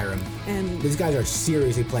of Skyrim, and these guys are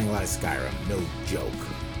seriously playing a lot of Skyrim. No joke.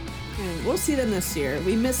 And we'll see them this year.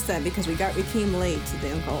 We missed them because we came late to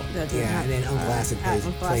the Uncle. And then Uncle Acid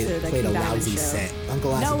played a lousy set.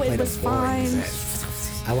 Uncle Acid played a boring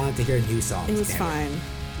set. I wanted to hear new songs. It was fine.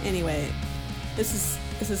 Anyway, this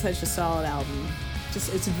is such a solid album.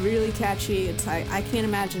 It's really catchy. I can't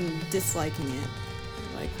imagine disliking it.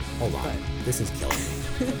 Hold on, this is killing me.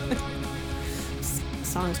 The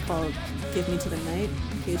song's called "Give Me to the Night,"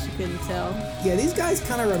 in case you couldn't tell. Yeah, these guys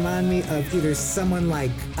kind of remind me of either someone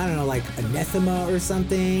like Anathema or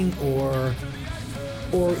something, or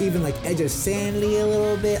even Edge of Sandly a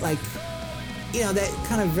little bit, that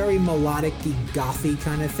kind of very melodic-y, gothy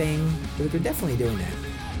kind of thing. They're definitely doing that.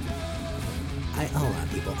 Hold on,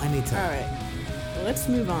 people. I need to. All right. Let's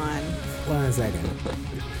move on. 1 second.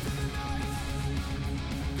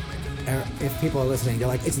 if people are listening, they're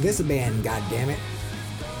like, it's this band, god damn it.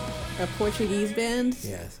 A Portuguese band?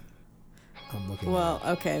 Yes. I'm looking. Well,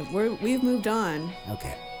 okay, we've moved on.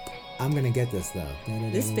 Okay. I'm gonna get this though.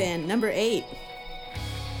 This band, number 8,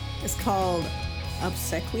 is called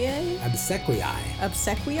Obsequiae?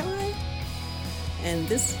 Obsequiae? And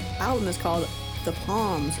this album is called The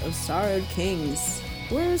Palms of Sorrowed Kings.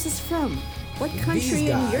 Where is this from? What country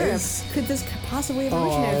in Europe could this possibly have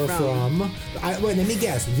originated from? Wait, let me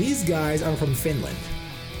guess. These guys are from Finland.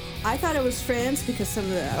 I thought it was France because some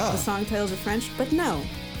of the song titles are French, but no.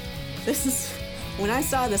 This is... When I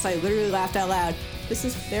saw this, I literally laughed out loud.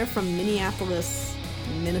 They're from Minneapolis,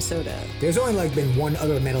 Minnesota. There's only like been one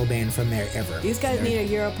other metal band from there ever. These guys need a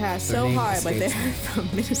Europass so hard, but they're from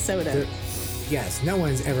Minnesota. Yes, no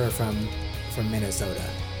one's ever from Minnesota.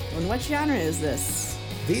 And what genre is this?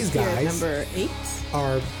 These guys number 8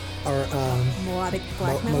 are melodic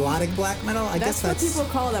black metal. Melodic black metal. I guess that's what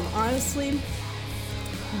people call them. Honestly,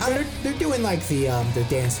 they're doing like the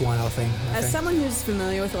dance one thing. As someone who's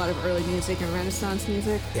familiar with a lot of early music and Renaissance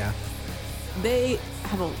music, yeah, they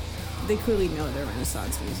clearly know their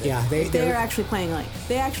Renaissance music. Yeah, they're actually playing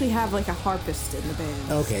they actually have like a harpist in the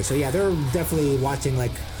band. Okay, so yeah, they're definitely watching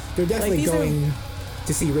they're definitely going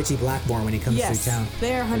to see Richie Blackmore when he comes through town.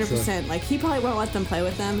 They're 100%. Like, he probably won't let them play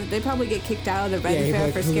with them. They probably get kicked out of the Red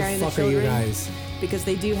Fair for scaring the children. Who the fuck are you guys? Because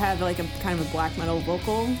they do have like a kind of a black metal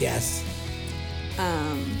vocal. Yes.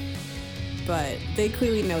 But they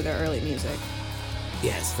clearly know their early music.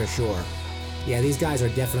 Yes, for sure. Yeah, these guys are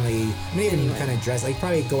definitely even kind of dressed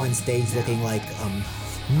probably go on stage looking like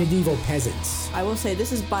medieval peasants. I will say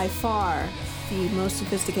this is by far the most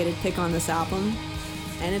sophisticated pick on this album.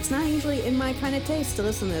 And it's not usually in my kind of taste to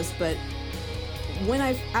listen to this, but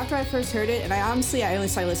after I first heard it, and I only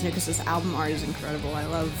started listening because this album art is incredible. I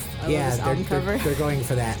love this album cover. They're going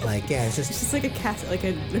for that, it's just like a castle, like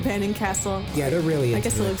an abandoned castle. Yeah, they're really. I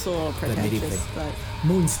guess it looks a little pretentious, but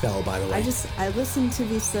Moonspell, by the way. I listened to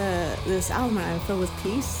this album and I'm filled with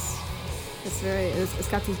peace. It's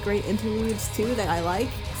got these great interludes too that I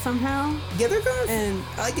like somehow. Yeah, they're going and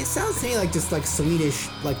it sounds to me like just like Swedish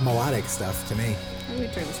melodic stuff to me. How do we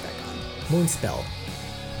turn this back on?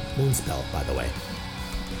 Moonspell, by the way.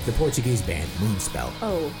 The Portuguese band, Moonspell.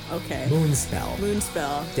 Oh, okay. Moonspell.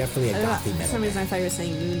 Definitely a gothy metal. For some reason I thought you were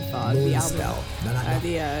saying Moonfog, Moonspell.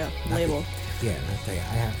 the album. No. The label. I'll tell you,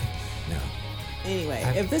 I have... No. Anyway,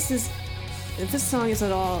 if this song is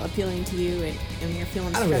at all appealing to you and you're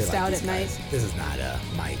feeling stressed out at night... This is not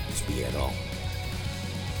my speed at all.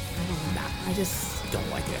 I don't know. I just... don't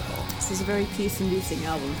like it at all. This is a very peace-inducing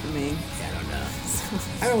album for me. Yeah, I don't know.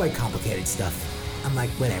 I don't like complicated stuff. I'm like,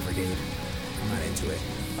 whatever, dude. I'm not into it.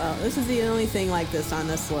 Well, this is the only thing like this on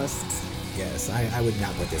this list. Yes, I would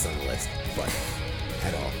not put this on the list, but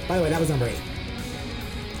at all. By the way, that was number 8.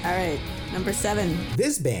 All right, number 7.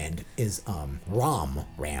 This band is Ram.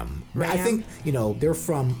 I think they're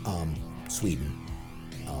from Sweden.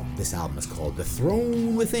 This album is called The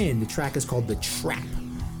Throne Within. The track is called The Trap.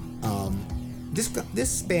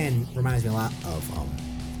 This band reminds me a lot of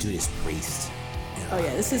Judas Priest. Oh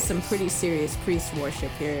yeah, this is some pretty serious priest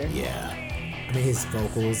worship here. Yeah, I mean his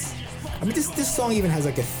vocals. I mean this song even has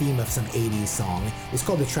like a theme of some 80s song. It's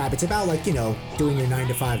called The Trap. It's about doing your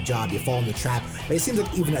 9-to-5 job, you fall in the trap. But it seems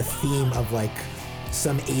like even a theme of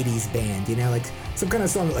some 80s band, like some kind of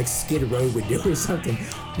song that Skid Row would do or something,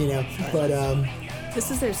 But this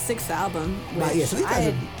is their 6th album, which so I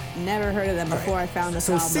had never heard of them before I found this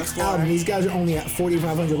album. So 6th album, these guys are only at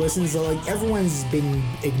 4,500 listens, so everyone's been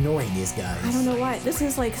ignoring these guys. I don't know why. This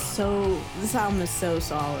album is so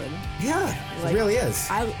solid. Yeah, it really is.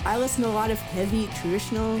 I listen to a lot of heavy,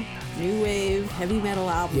 traditional, new wave, heavy metal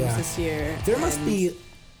albums this year. There must be...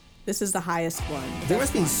 This is the highest one. There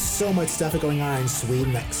must be so much stuff going on in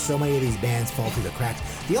Sweden that so many of these bands fall through the cracks.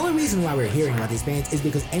 The only reason why we're hearing about these bands is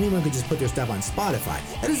because anyone could just put their stuff on Spotify.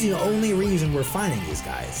 That is the only reason we're finding these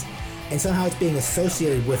guys. And somehow it's being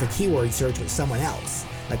associated with a keyword search with someone else,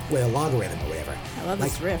 with a logarithm or whatever. I love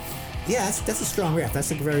this riff. Yeah, that's a strong riff.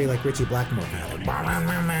 That's very Richie Blackmore kind of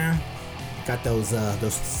got those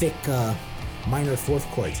thick minor 4th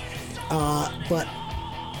chords. But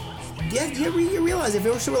yeah, you realize if it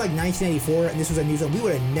was 1984 and this was a new song, we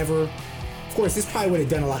would have never... Of course, this probably would have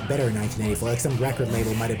done a lot better in 1984. Some record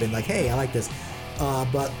label might have been like, hey, I like this.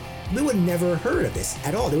 But we would have never heard of this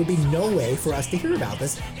at all. There would be no way for us to hear about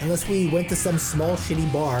this unless we went to some small,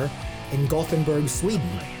 shitty bar in Gothenburg, Sweden.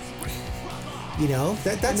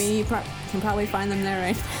 That's... I mean, you can probably find them there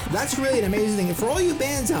right now. That's really an amazing thing. And for all you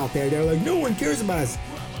bands out there, they're like, no one cares about us.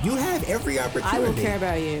 You have every opportunity. I will care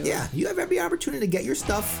about you. Yeah, you have every opportunity to get your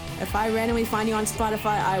stuff. If I randomly find you on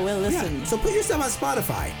Spotify, I will listen. Yeah, so put your stuff on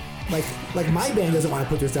Spotify. like my band doesn't want to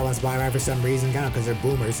put their stuff on Spotify for some reason, kind of because they're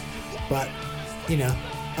boomers. But you know,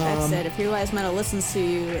 That said, if Your Lies Metal listens to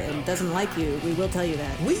you and doesn't like you, we will tell you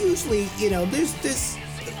that. we usually, there's this.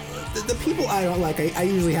 The people I don't like, I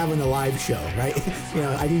usually have on the live show, right?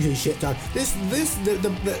 I usually shit talk.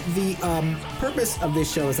 The purpose of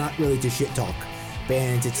this show is not really to shit talk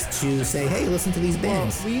bands. It's to say, hey, listen to these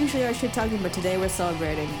bands. Well, we usually are shit talking, but today we're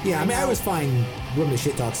celebrating. Yeah, I mean, I was fine willing to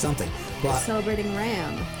shit talk something, but we're celebrating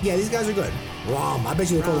Ram. yeah, these guys are good. Rom. I bet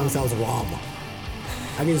you they call themselves Rom.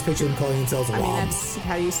 I can just picture them calling themselves Rom. I mean, that's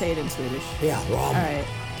how you say it in Swedish. Yeah, Rom. All right,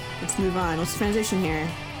 let's move on. Let's transition here.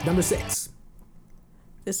 Number 6.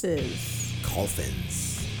 This is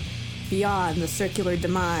Coffins. Beyond the Circular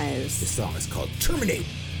Demise. The song is called Terminate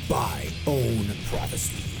by Own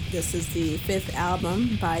Prophecy. This is the 5th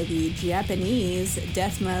album by the Japanese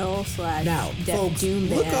death metal / Now, death folks, doom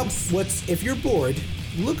look up bands. if you're bored,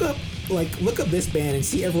 look up this band and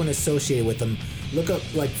see everyone associated with them. Look up,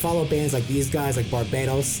 follow bands like these guys, like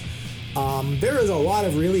Barbados. There is a lot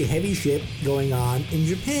of really heavy shit going on in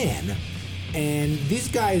Japan. And these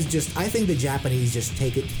guys I think the Japanese just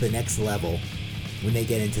take it to the next level when they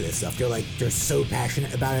get into this stuff. They're so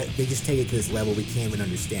passionate about it, they just take it to this level we can't even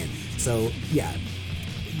understand. So, yeah,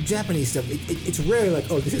 Japanese stuff, it's rarely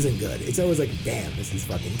like, oh, this isn't good. It's always like, damn, this is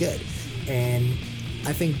fucking good. And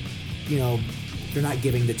I think, they're not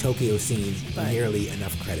giving the Tokyo scene nearly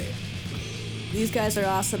enough credit. These guys are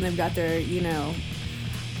awesome. They've got their,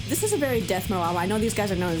 this is a very death metal album. I know these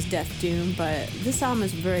guys are known as death doom, but this album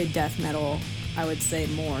is very death metal, I would say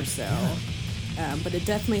more so. Yeah. But it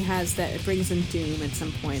definitely has that, it brings in doom at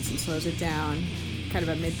some points and slows it down, kind of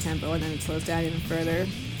a mid-tempo, and then it slows down even further.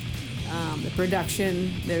 The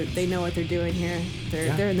production, they know what they're doing here.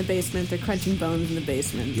 They're in the basement, they're crunching bones in the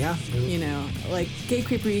basement. Yeah. Like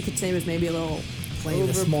Gatecreeper, you could say was maybe a little playing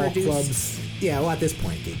the small overproduced. clubs. Yeah, well, at this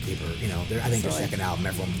point, Gatekeeper, I think their second album,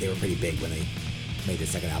 they were pretty big when they made their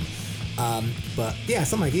second album. But yeah,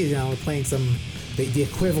 something like these, we're playing the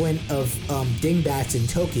equivalent of dingbats in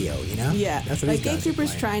Tokyo, Yeah, that's what like these guys are Gatekeeper's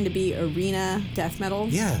playing. trying to be arena death metal.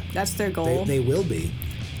 Yeah, that's their goal. They will be.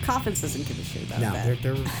 Coffins doesn't give a shit about that. No,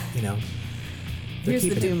 they're Here's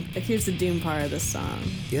the doom. it. Here's the doom part of this song.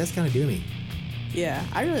 Yeah, that's kind of doomy. Yeah,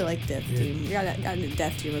 I really like Death Doom. We got into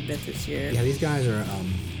Death Doom a bit this year. Yeah, these guys are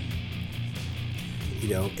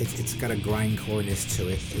it's got a grindcore-ness to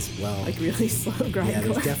it as well. Like really slow grindcore. Yeah,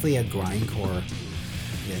 there's definitely a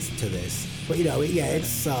grindcore-ness to this. But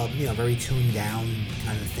it's very tuned down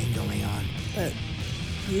kind of thing going on. But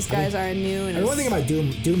these guys are new. And the one thing about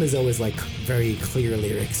Doom is always very clear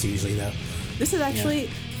lyrics usually though. This is actually,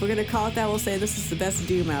 if we're gonna call it that, we'll say this is the best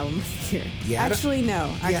Doom album of the year. Yeah. Actually,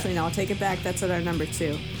 no. I'll take it back. That's at our number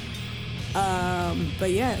 2.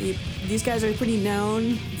 But yeah, these guys are pretty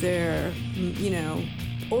known. They're,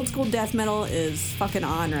 old school death metal is fucking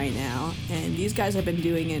on right now, and these guys have been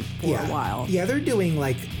doing it for a while. Yeah, they're doing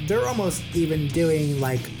they're almost even doing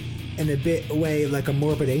in a bit way like a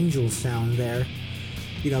Morbid Angel sound there.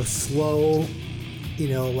 Slow,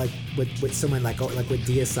 like what someone like what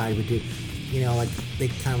Deicide would do. They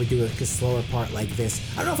kind of would do a slower part like this.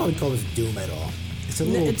 I don't know if I would call this doom at all. It's a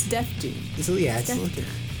little. It's death doom. It's death doom.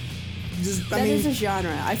 That is a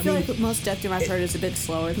genre. I feel like most death doom I've heard is a bit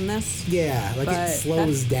slower than this. Yeah, it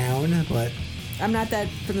slows down, but I'm not that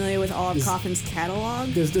familiar with all of Coffin's catalog.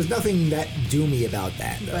 There's nothing that doomy about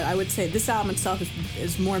that, though. But I would say this album itself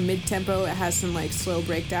is more mid-tempo. It has some slow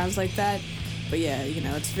breakdowns like that. But yeah,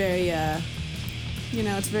 it's very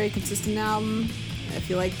it's a very consistent album. If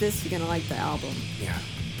you like this, you're gonna like the album. Yeah.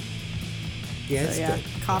 Yeah, it's good.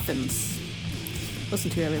 Coffins. Listen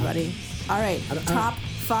to it, everybody. All right, top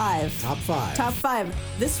 5. Top 5. Top 5.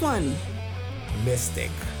 This one. Mystic.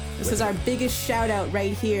 This is our biggest shout out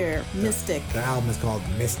right here. Mystic. The album is called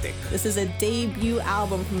Mystic. This is a debut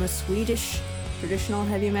album from a Swedish traditional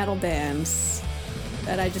heavy metal band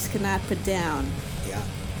that I just could not put down. Yeah.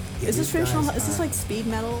 Is this traditional? Is this like speed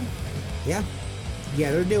metal? Yeah.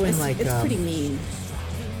 Yeah, they're doing it's pretty mean.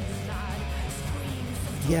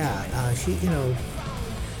 Yeah, she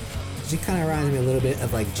kind of reminds me a little bit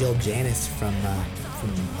of Jill Janis from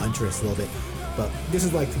Huntress a little bit, but this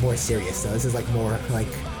is more serious though. This is more I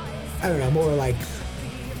don't know, more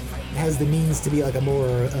has the means to be a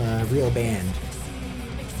more real band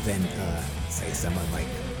than say someone like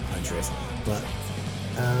Huntress. But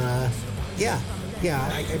I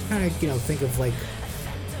kind of think of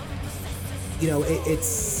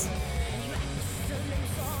it's.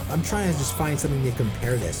 I'm trying to just find something to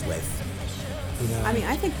compare this with. I mean,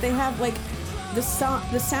 I think they have the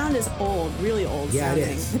sound is old, really old. Yeah, sounding.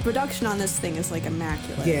 it is. The production on this thing is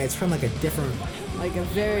immaculate. Yeah, it's from a different. A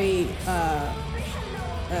very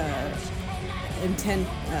intent.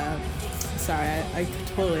 Sorry, I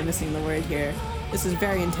totally missing the word here. This is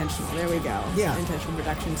very intentional. There we go. Yeah. Intentional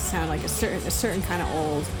production to sound like a certain kind of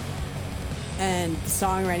old. And the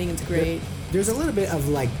songwriting is great. There's a little bit of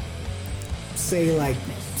like, say like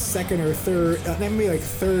second or third, maybe like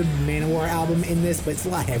third Manowar album in this, but it's a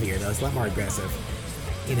lot heavier though. It's a lot more aggressive.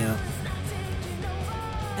 You know.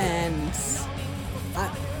 And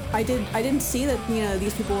I didn't see that, you know,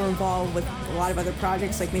 these people were involved with a lot of other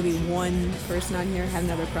projects. Like maybe one person on here had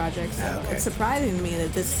another project. So okay. It's surprising to me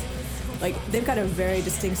that this, like, they've got a very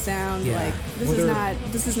distinct sound. Yeah. Like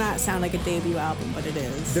this does not sound like a debut album, but it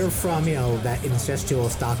is. They're from, you know, that incestual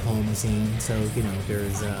Stockholm scene, so you know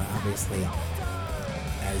there's obviously,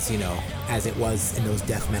 as you know, as it was in those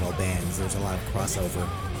death metal bands, there's a lot of crossover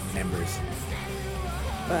members.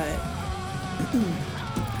 But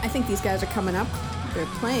I think these guys are coming up. They're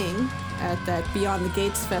playing at that Beyond the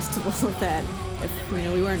Gates festival that if, you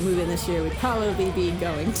know, we weren't moving this year, we'd probably be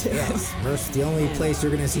going to. Yes, the only place you're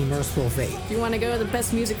going to see Merciful Fate. If you want to go to the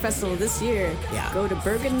best music festival this year, go to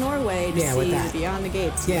Bergen, Norway to see Beyond the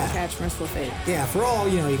Gates and catch Merciful Fate. Yeah, for all,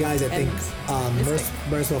 you know, you guys that think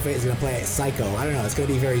Merciful Fate is going to play at Psycho, I don't know, it's going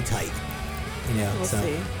to be very tight. You know, we'll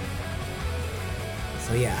see.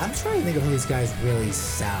 So yeah, I'm trying to think of who these guys really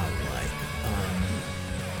sound like.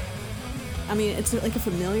 I mean, it's like a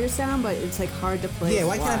familiar sound, but it's like hard to place. Yeah,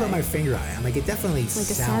 why can't I put my finger on it? I'm like, it definitely sounds...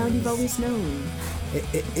 Like a sound you've always known.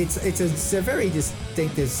 It's a very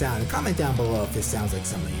distinctive sound. Comment down below if this sounds like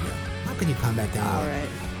something you know. How can you comment down below? All right.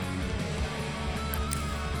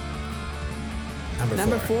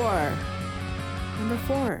 Number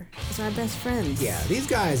four is our best friends. Yeah, these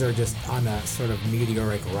guys are just on a sort of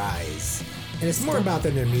meteoric rise. And it's more about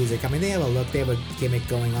than their music. I mean, they have a look, they have a gimmick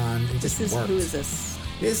going on. It just works. Who is this?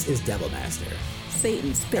 This is Devil Master.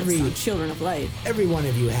 Satan spits on Children of Light. Every one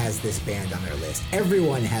of you has this band on their list.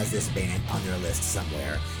 Everyone has this band on their list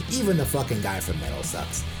somewhere. Even the fucking guy from Metal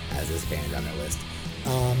Sucks has this band on their list.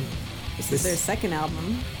 This is their second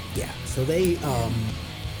album. Yeah, so they...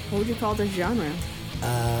 what would you call their genre?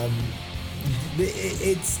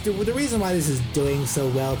 It's the reason why this is doing so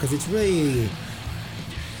well, because it's really...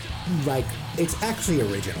 like, it's actually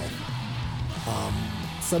original.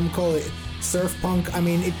 Some call it surf punk. I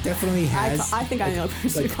mean, it definitely has. I think I know a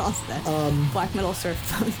person who calls that black metal surf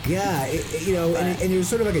punk. Yeah, you know, and there's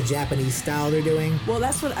sort of like a Japanese style they're doing. Well,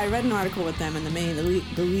 that's what I read an article with them, and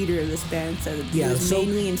the leader of this band said that he was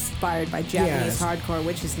mainly inspired by Japanese hardcore,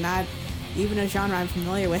 which is not even a genre I'm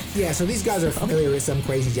familiar with. Yeah, so these guys are familiar with some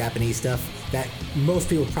crazy Japanese stuff that most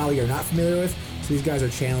people probably are not familiar with. So these guys are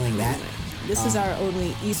channeling that. This is our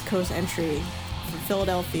only East Coast entry.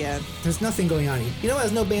 Philadelphia. There's nothing going on. You know,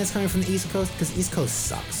 there's no bands coming from the East Coast because East Coast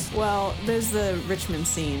sucks. Well, there's the Richmond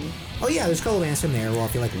scene. Oh yeah, there's a couple bands from there. Well,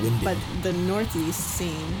 if you like Wyndham. But the Northeast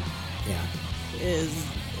scene,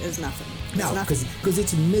 is nothing. No, because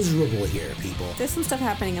it's miserable here, people. There's some stuff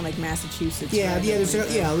happening in like Massachusetts.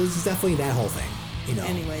 There's definitely that whole thing. You know.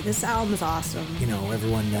 Anyway, this album is awesome. You know,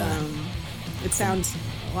 everyone. It sounds.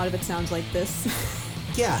 A lot of it sounds like this.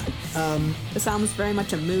 Yeah. This album's very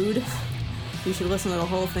much a mood. You should listen to the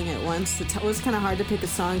whole thing at once. It was kind of hard to pick a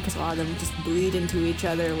song because a lot of them just bleed into each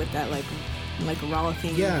other with that like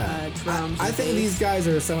rollicking drums. I think these guys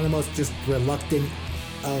are some of the most just reluctant.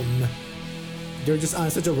 They're just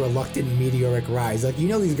on such a reluctant meteoric rise. Like, you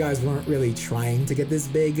know, these guys weren't really trying to get this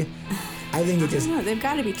big. I think they've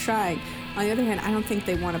got to be trying. On the other hand, I don't think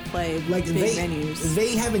they want to play big venues.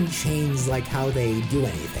 They haven't changed like how they do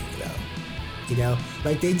anything though. You know,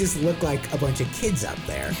 like they just look like a bunch of kids up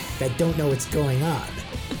there that don't know what's going on.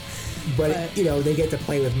 But you know, they get to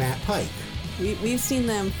play with Matt Pike. We've seen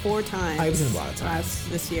them 4 times. I've seen them a lot of times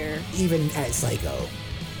this year. Even at Psycho.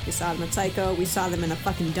 We saw them at Psycho. We saw them in a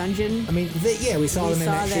fucking dungeon. I mean, we saw them in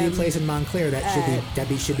that shitty place in Montclair that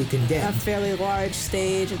should be condemned. A fairly large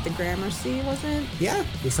stage at the Gramercy, wasn't it? Yeah,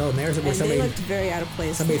 we saw them there. And they looked very out of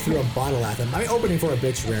place. Somebody threw a bottle at them. I mean, opening for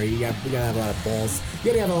obituary, you gotta have a lot of balls. You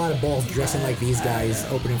gotta have a lot of balls dressing like these guys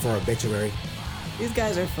opening for obituary. These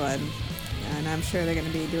guys are fun, and I'm sure they're gonna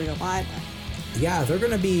be doing a lot. Yeah, they're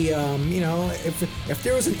gonna be. You know, if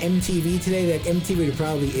there was an MTV today, that MTV would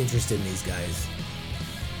probably be interested in these guys.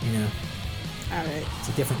 You know. All right. It's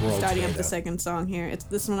a different world. Starting up the second song here.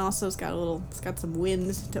 This one also's got it's got some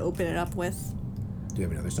wind to open it up with. Do we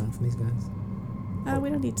have another song from these guys? We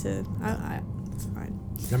don't need to. It's fine.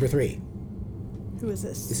 Number 3. Who is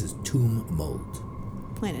this? This is Tomb Mold.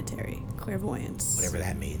 Planetary Clairvoyance. Whatever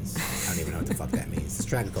that means. I don't even know what the fuck that means. This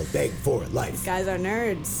track is called Beg for Life. These guys are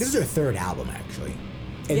nerds. This is their 3rd album, actually.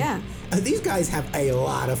 And these guys have a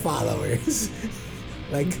lot of followers.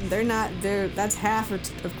 Like that's half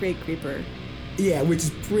of Great Creeper. Yeah, which is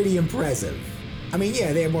pretty impressive. I mean,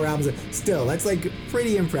 yeah, they have more albums. Still, that's like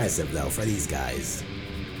pretty impressive though for these guys.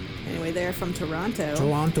 Anyway, they're from Toronto.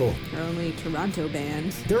 Toronto. Our only Toronto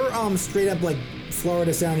band. They're straight up like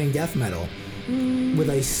Florida sounding death metal with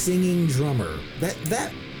a singing drummer.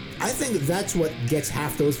 That I think that's what gets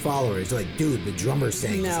half those followers. They're like, dude, the drummer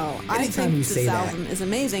sings. No, I think this album is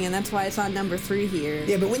amazing, and that's why it's on number 3 here.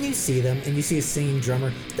 Yeah, but when you see them and you see a singing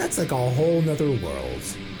drummer, that's like a whole nother world.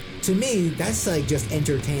 To me, that's like just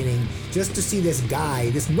entertaining just to see this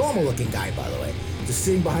guy, this normal-looking guy, by the way, just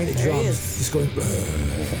sitting behind the drums, just going,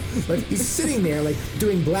 like he's sitting there, like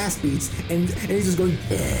doing blast beats, and he's just going,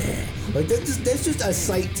 like that's just a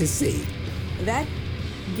sight to see. That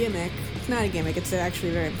gimmick, it's not a gimmick, it's actually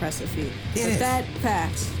a very impressive feat. But that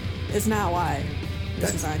fact is not why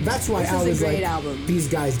this is on. That's why this is a great album. These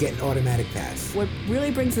guys get an automatic pass. What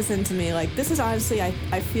really brings this into me, like, this is honestly, I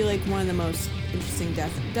feel like one of the most interesting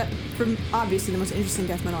obviously the most interesting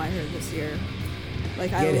death metal I heard this year.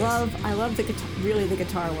 Like, I love the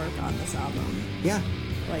guitar work on this album. Yeah.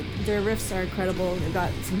 Like, their riffs are incredible. They've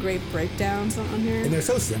got some great breakdowns on here. And they're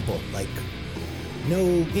so simple. Like,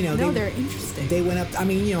 they're interesting. They went up,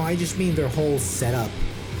 I just mean their whole setup.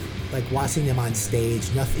 Like, watching them on stage,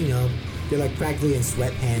 nothing, they're like practically in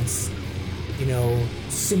sweatpants,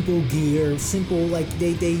 simple gear, like,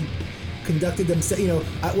 they conducted themselves,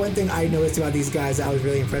 one thing I noticed about these guys I was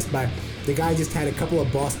really impressed by, the guy just had a couple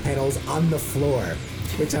of Boss pedals on the floor,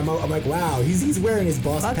 which I'm like, wow, he's wearing his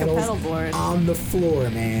Boss pedals on the floor,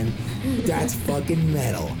 man. That's fucking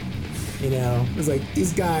metal. It's like,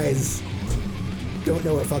 these guys don't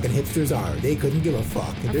know what fucking hipsters are. They couldn't give a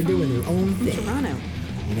fuck. They're doing their own thing. Toronto.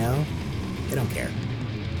 They don't care.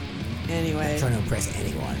 Anyway. Not trying to impress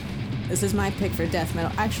anyone. This is my pick for death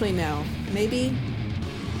metal. Actually, no. Maybe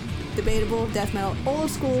debatable death metal, old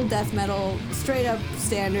school death metal, straight up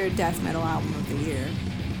standard death metal album of the year.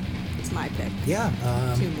 It's my pick. Yeah.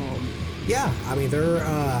 Tomb Mold. Yeah, they're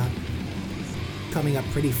coming up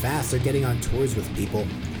pretty fast. They're getting on tours with people,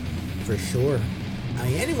 for sure.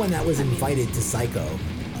 Anyone that was invited to Psycho.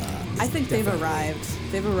 I think they've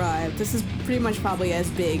arrived. This is pretty much probably as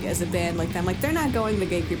big as a band like them. Like, they're not going the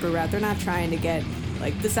Gatecreeper route. They're not trying to get,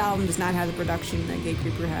 like, this album does not have the production that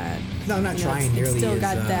Gatecreeper had. No, not trying nearly. It's still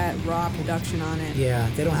got that raw production on it. Yeah,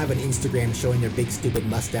 they don't have an Instagram showing their big stupid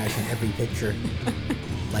mustache in every picture,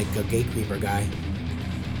 like a Gatecreeper guy.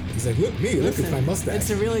 He's like, look at my mustache. It's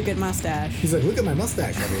a really good mustache. He's like, look at my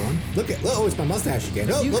mustache, everyone. It's my mustache again.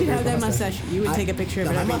 You could have that mustache. You would take a picture of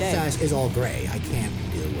it every day. My mustache is all gray. I can't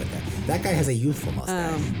deal with that. That guy has a youthful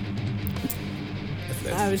mustache.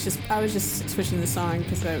 I was just switching the song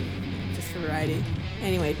just for variety.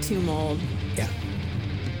 Anyway, Tomb Mold. Yeah.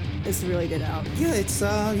 It's a really good album. Yeah, it's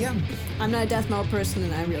yeah. I'm not a death metal person,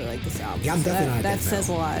 and I really like this album. Yeah, I'm definitely not a death metal. That says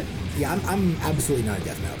a lot. Yeah, I'm absolutely not a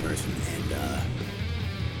death metal person, and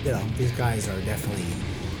these guys are definitely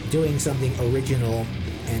doing something original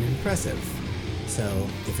and impressive. So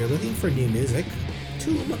if you're looking for new music,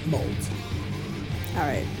 Tomb Mold. All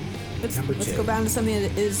right. Let's go down to something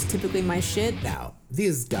that is typically my shit. Now,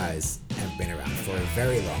 these guys have been around for a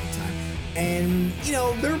very long time. And,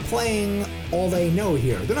 they're playing all they know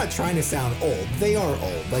here. They're not trying to sound old. They are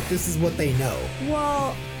old. Like, this is what they know.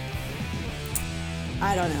 Well,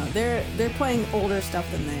 I don't know. They're playing older stuff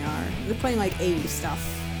than they are. They're playing, like, 80s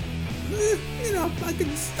stuff.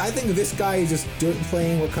 I think this guy is just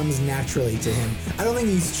playing what comes naturally to him. I don't think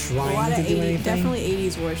he's trying to do anything. Definitely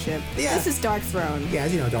 80s worship. Yeah. This is Dark Throne. Yeah,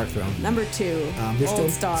 Dark Throne. Number 2. They're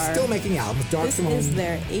Star. Still making albums. Dark Throne. This is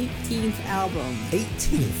their 18th album.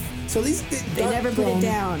 18th. So they never put it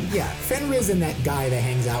down. Yeah, Fenriz and that guy that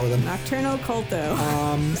hangs out with them. Nocturnal Culto.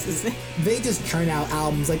 They just churn out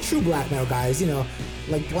albums like true black metal guys,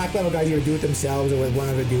 like black metal guys either do it themselves or with one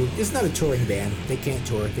other dude. It's not a touring band. They can't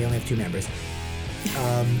tour. They only have 2 members.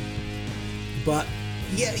 But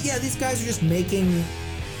yeah, these guys are just making,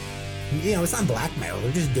 it's not black metal.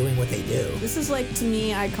 They're just doing what they do. This is like, to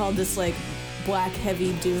me, I call this like black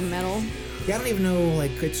heavy doom metal. Yeah, I don't even know,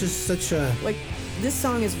 like, it's just such a... Like, this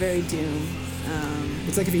song is very doom.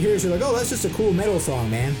 It's like if you hear it, you're like, oh, that's just a cool metal song,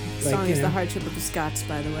 man. The song is The Hardship of the Scots,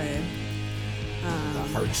 by the way. The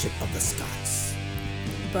Hardship of the Scots.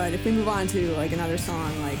 But if we move on to, like, another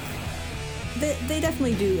song, like, they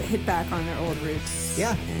definitely do hit back on their old roots.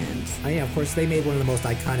 Yeah. And of course, they made one of the most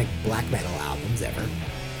iconic black metal albums ever.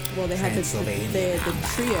 Well, they had the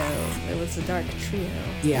trio. It was the Dark Trio.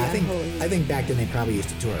 Yeah, I think back then they probably used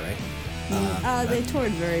to tour, right? They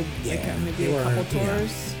toured maybe a couple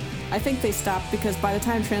tours. Yeah. I think they stopped because by the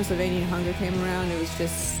time Transylvanian Hunger came around, it was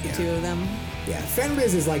just the 2 of them. Yeah,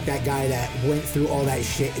 Fenriz is like that guy that went through all that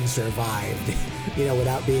shit and survived,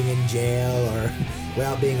 without being in jail or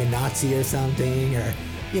without being a Nazi or something, or,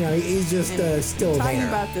 he's just still talking there.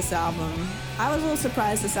 About this album, I was a little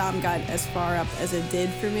surprised this album got as far up as it did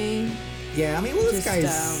for me. Yeah, I mean, well, this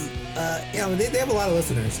guy's, they have a lot of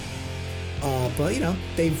listeners, but,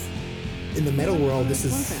 they've, in the metal world, this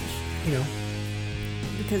is,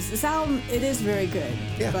 Because this album, it is very good,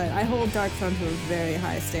 yeah. But I hold Dark Throne to a very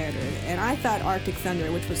high standard, and I thought Arctic Thunder,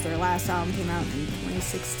 which was their last album, came out in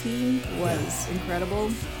 2016, was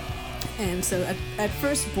incredible. And so at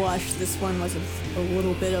first blush, this one was a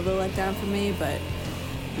little bit of a letdown for me, but,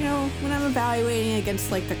 when I'm evaluating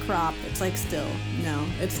against, like, the crop, it's like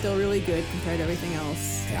it's still really good compared to everything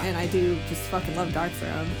else. Yeah. And I do just fucking love Dark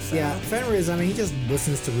Throne. So. Yeah, Fenriz, I mean, he just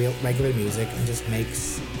listens to regular music and just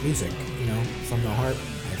makes music, from the heart.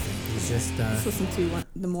 I think he's just. Let's listen to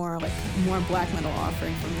the more black metal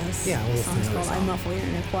offering from this. Yeah, we'll listen to song's another called song. "I Muffle Your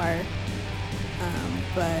Inner Choir."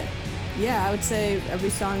 But yeah, I would say every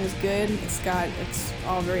song is good. It's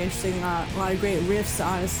all very interesting. A lot of great riffs,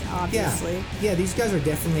 obviously. Yeah, these guys are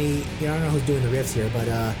definitely. I don't know who's doing the riffs here, but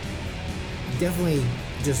definitely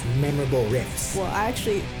just memorable riffs. Well, I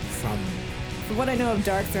actually, from what I know of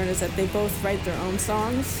Dark Throne is that they both write their own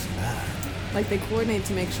songs. Like, they coordinate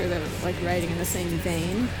to make sure they're, like, writing in the same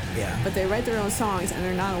vein. Yeah. But they write their own songs, and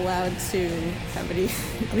they're not allowed to have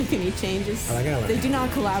make any changes. Oh, I gotta learn They that. do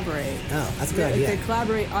not collaborate. Oh, that's a good idea. They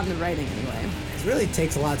collaborate on the writing anyway. It really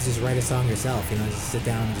takes a lot to just write a song yourself. Just sit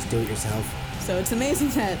down and just do it yourself. So it's amazing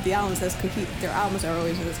that their albums are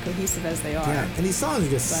always as cohesive as they are. Yeah, and these songs are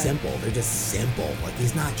just simple. They're just simple. Like,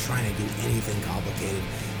 he's not trying to do anything complicated.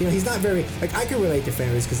 He's not very, like, I can relate to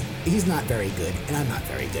Fenriz because he's not very good, and I'm not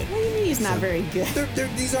very good. What do you mean he's not very good?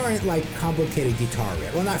 These aren't, like, complicated guitar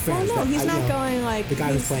riffs. Well, not Fenriz. Well, no, he's not going, like... The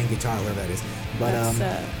guy who's playing guitar, whoever that is. But,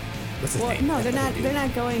 what's his name? No, they're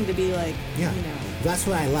not going to be, like, That's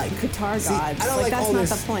what I like. guitar gods. I don't like that's all not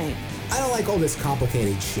this, the point. I don't like all this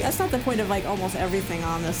complicated shit. That's not the point of, like, almost everything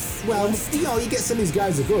on this Well, list. you get some of these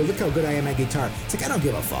guys that go, look how good I am at guitar. It's like, I don't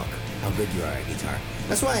give a fuck how good you are at guitar.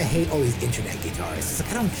 That's why I hate all these internet guitarists. It's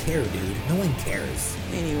like, I don't care, dude. No one cares.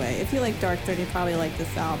 Anyway, if you like Dark Throne, you probably like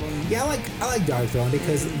this album. Yeah, I like Dark Throne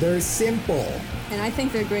because they're simple. And I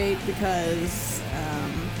think they're great because,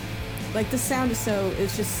 the sound is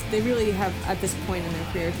it's just, they really have, at this point in their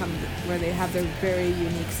career, come where they have their very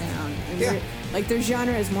unique sound. And their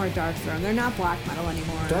genre is more Dark Throne. They're not black metal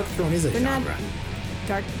anymore. Dark Throne is a genre.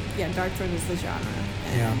 Dark Throne is the genre.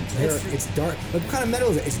 And it's dark. What kind of metal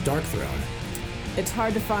is it? It's Dark Throne. It's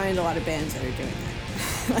hard to find a lot of bands that are doing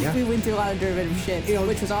that. We went through a lot of derivative shit,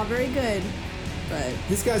 which was all very good, but...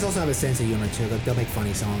 These guys also have a sense of humor, too. They'll make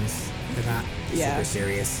funny songs. They're not super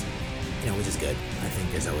serious, which is good. I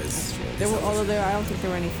think there's always... That's true. I don't think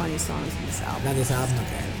there were any funny songs in this album. Not this album?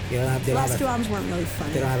 Okay. The last two albums weren't really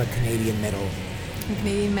funny. They don't have a Canadian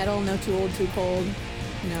metal. No Too Old, Too Cold,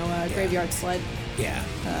 no Graveyard Slut. Yeah.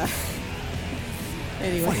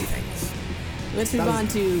 Anyway. Funny things. Let's move on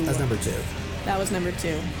to... That's number 2. That was number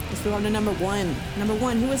 2. Let's move on to number 1. Number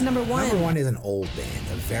 1. Who was number 1? Number 1 is an old band,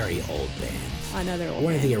 a very old band. Another old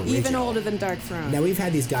One band. of the original. Even older than Dark Throne. Now, we've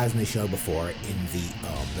had these guys on the show before in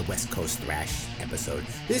the West Coast Thrash episode.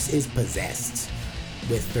 This is Possessed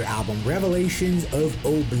with their album Revelations of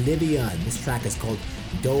Oblivion. This track is called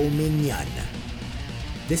Dominion.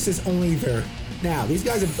 This is only their... Now, these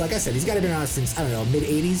guys have, like I said, these guys have been around since, I don't know,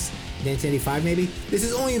 mid-80s, 1985 maybe. This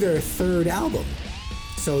is only their 3rd album.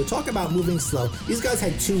 So talk about moving slow. These guys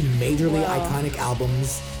had 2 majorly iconic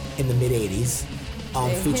albums in the mid-80s,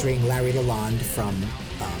 featuring Larry Lalonde from,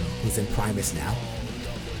 who's in Primus now.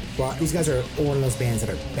 Well, these guys are one of those bands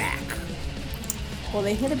that are back. Well,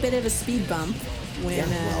 they hit a bit of a speed bump when,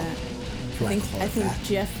 I think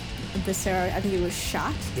Jeff Becerra, I think he was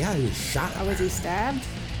shot. Yeah, he was shot. Or was he stabbed?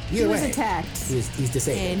 Either way, he was attacked. He's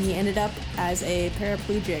disabled. And he ended up as a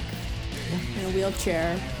paraplegic in a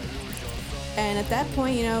wheelchair. And at that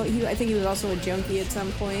point, I think he was also a junkie at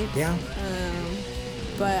some point. Yeah.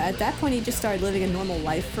 But at that point, he just started living a normal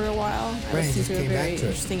life for a while. I listened to a very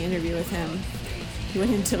interesting interview with him. He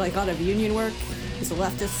went into a lot of union work. He's a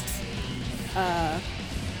leftist.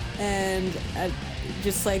 And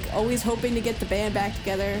just always hoping to get the band back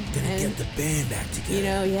together. Get the band back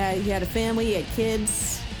together. He had a family, he had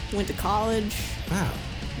kids, went to college. Wow.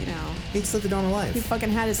 He just lived a normal life. He fucking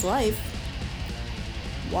had his life.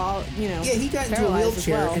 While, Yeah, he got into a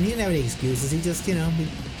wheelchair and he didn't have any excuses. He just, just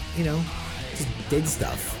did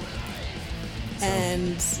stuff. So.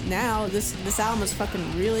 And now this album is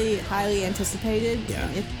fucking really highly anticipated. Yeah.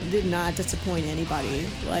 It did not disappoint anybody.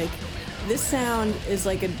 This sound is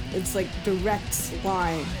it's direct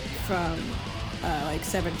line from like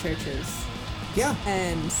Seven Churches. Yeah.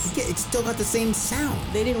 And It's still got the same sound.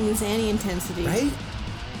 they didn't lose any intensity. Right?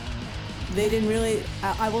 They didn't really,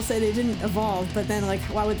 I will say they didn't evolve, but then, like,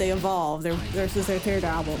 why would they evolve? This is their third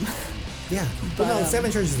album. Yeah. But, Well, no,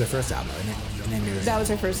 Seven Churches is their first album, isn't it? And then there's... That was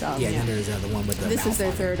their first album, Yeah, and then there's the one with the This is their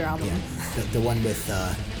mouth on it. third album. Yeah. The one with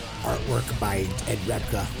artwork by Ed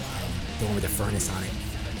Repka. The one with the furnace on it.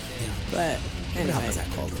 Yeah. But, What the anyway. hell was that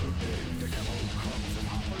called?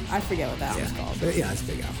 I forget what that one's called. But, yeah, it's a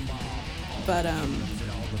big album. But,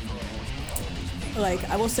 like,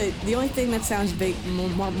 I will say, the only thing that sounds big,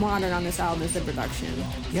 more modern on this album is the production.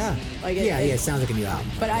 Yeah. Like it sounds like a new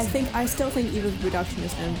album. But I still think even the production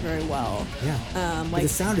is done very well. Yeah. Like, the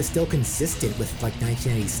sound is still consistent with, like,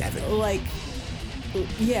 1987. like,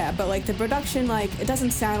 yeah, but, like, the production, like, it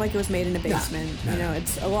doesn't sound like it was made in a basement. No.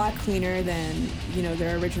 It's a lot cleaner than,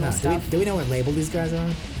 their original stuff. Do we know what label these guys are?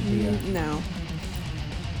 No.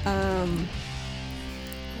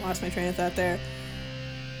 Lost my train of thought there.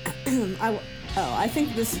 I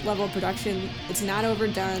think this level of production, it's not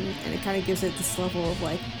overdone, and it kind of gives it this level of,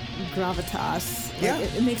 like, gravitas. Like, Yeah.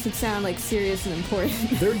 it makes it sound, like, serious and important.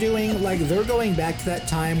 They're going back to that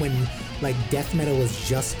time when, like, death metal was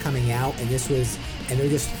just coming out, and they're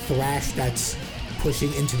just thrash that's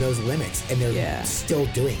pushing into those limits, and they're still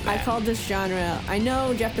doing that. I called this genre, I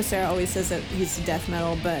know Jeff Becerra always says that he's death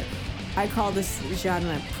metal, but I call this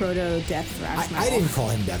genre proto-death thrash metal. I didn't call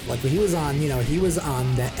him death. Like, he was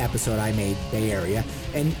on that episode I made, Bay Area,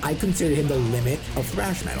 and I considered him the limit of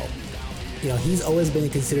thrash metal. He's always been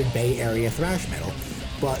considered Bay Area thrash metal,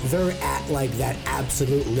 but they're at, like, that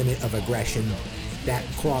absolute limit of aggression that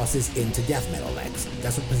crosses into death metal next.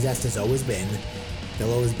 That's what Possessed has always been.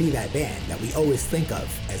 They'll always be that band that we always think of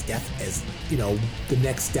as the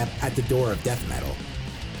next step at the door of death metal.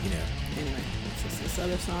 Anyway, it's just this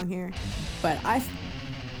other song here. But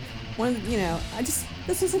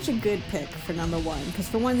this is such a good pick for number one, because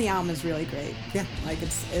for one, the album is really great. Yeah. Like,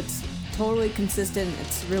 it's totally consistent,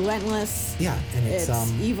 it's relentless. Yeah, and it's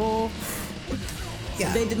evil.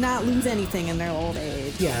 Yeah. They did not lose anything in their old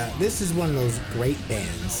age. Yeah, this is one of those great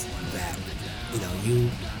bands that,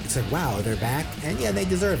 it's like, wow, they're back, and yeah, they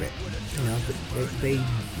deserve it.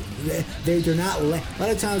 They're not, a lot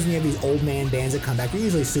of times when you have these old man bands that come back, they're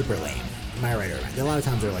usually super lame. Am I right or right? A lot of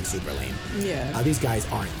times they're, like, super lame. Yeah. These guys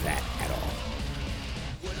aren't that at all.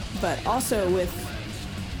 But also with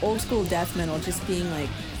old school death metal just being, like,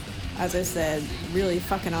 as I said, really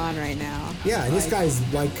fucking on right now. Yeah, and this guy's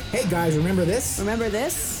like, hey guys, remember this? Remember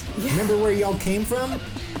this? Yeah. Remember where y'all came from?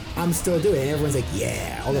 I'm still doing it. And everyone's like,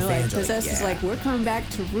 yeah. All the fans are like, Possessed is like, we're coming back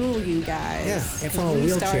to rule you guys. Yeah, and from a we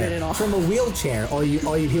wheelchair. started it all. From a wheelchair. All you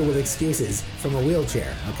hear with excuses. From a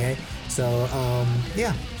wheelchair, okay? So,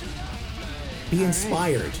 yeah. Be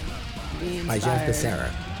inspired by Jeff Becerra.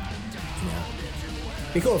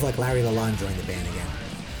 Be cool if, like, Larry Lalonde joined the band again.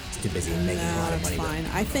 He's too busy making a lot of money. That's fine.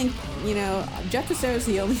 I think, Jeff Becerra is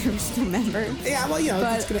the only original member. Yeah, well,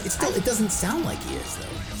 it doesn't sound like he is, though.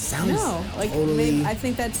 It sounds totally I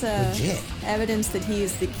think that's legit. Evidence that he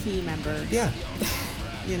is the key member. Yeah.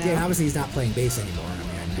 Yeah, and obviously he's not playing bass anymore.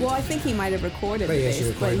 I think he might have recorded the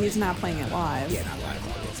bass, but he's not playing it live. Yeah, not live,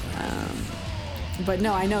 obviously. But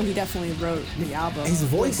no, I know he definitely wrote the album. His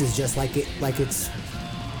voice is just like it's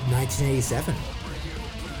 1987.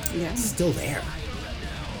 Yeah. It's still there.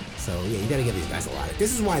 So, yeah, you gotta give these guys a lot.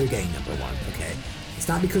 This is why they're getting number one, okay? It's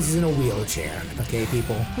not because he's in a wheelchair, okay,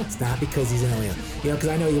 people? It's not because he's in a wheelchair. Because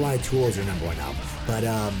I know you wanted Tool as your number one album. But,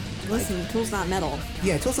 listen, Tool's not metal.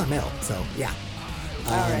 Yeah, Tool's not metal, so, yeah.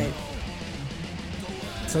 All right.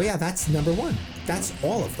 So, yeah, that's number one. That's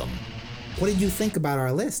all of them. What did you think about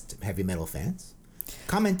our list, heavy metal fans?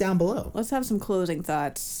 Comment down below. Let's have some closing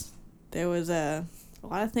thoughts. There was a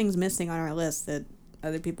lot of things missing on our list that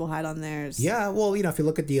other people had on theirs. Yeah, well, if you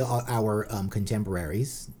look at our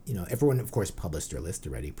contemporaries, everyone, of course, published their list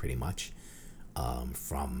already, pretty much.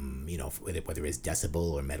 From, whether it's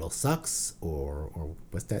Decibel or Metal Sucks or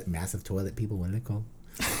what's that massive toilet people? What are they called?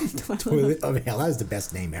 Toilet of Hell. That was the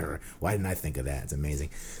best name ever. Why didn't I think of that? It's amazing.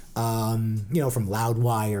 From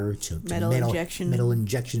Loudwire to Metal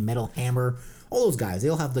Injection, Metal Hammer. All those guys, they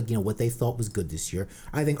all have what they thought was good this year.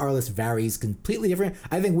 I think our list varies completely different.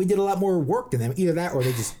 I think we did a lot more work than them. Either that or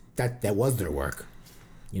they just that was their work.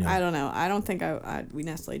 I don't know. I don't think we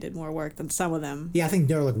necessarily did more work than some of them. Yeah, I think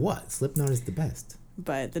they're like, what? Slipknot is the best.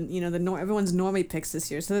 But everyone's normie picks this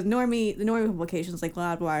year. So the normie publications like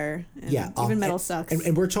Loudwire and even Metal Sucks.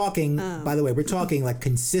 And we're talking, by the way, we're talking like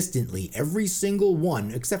consistently every single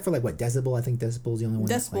one, except for like what, Decibel? I think Decibel's the only one.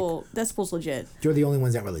 Decibel's legit. They're the only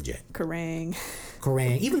ones that were legit. Kerrang.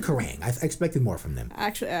 Even Kerrang. I expected more from them.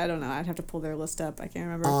 Actually, I don't know. I'd have to pull their list up. I can't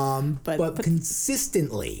remember. But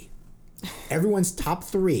consistently, everyone's top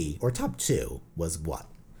 3 or top 2 was what?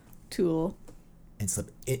 Tool. And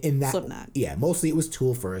Slipknot. Yeah, mostly it was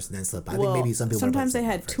Tool first and then Slipknot. I think maybe some people. Sometimes they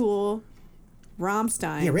had Tool,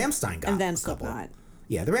 Rammstein. Yeah, Rammstein got and then a couple. Slipknot.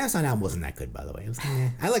 Yeah, the Rammstein album wasn't that good, by the way. It was,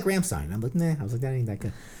 I like Rammstein. I'm like, nah. I was like, that ain't that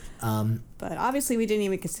good. But obviously, we didn't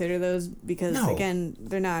even consider those because again,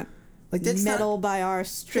 they're not like metal by our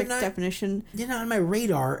strict definition. They're not on my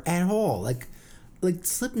radar at all. Like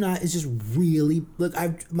Slipknot is just really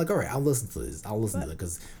I'm like, all right, I'll listen to this. I'll listen to it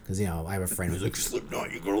because I have a friend who's like,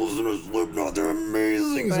 Slipknot, you gotta listen to Slipknot, they're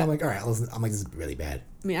amazing. So I'm like, all right, I'll listen. I'm like, this is really bad.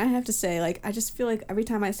 I mean, I have to say, like, I just feel like every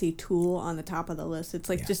time I see Tool on the top of the list, it's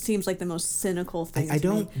like just seems like the most cynical thing. I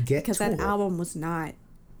don't get because Tool. That album was not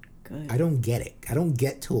good. I don't get it. I don't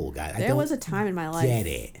get Tool, guys. There was a time in my life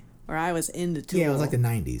where I was into Tool. Yeah, it was like the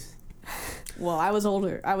 90s. Well, I was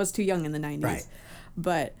older. I was too young in the 90s. Right.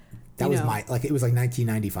 But that was it was like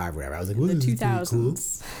 1995 or whatever. I was like, what is this? The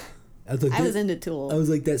 2000s. Cool? I was into Tool. I was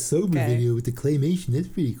like, that Sober video with the claymation, that's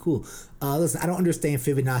pretty cool. Listen, I don't understand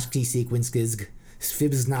Fibonacci sequence.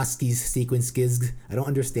 I don't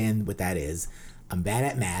understand what that is. I'm bad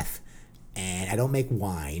at math, and I don't make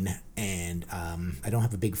wine, and I don't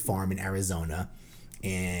have a big farm in Arizona,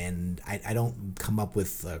 and I don't come up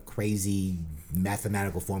with crazy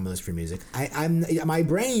mathematical formulas for music. My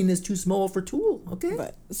brain is too small for Tool.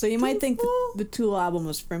 Okay, so you might think the Tool album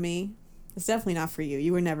was for me. It's definitely not for you.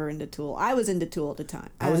 You were never into Tool. I was into Tool at the time.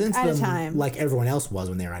 I was into them like everyone else was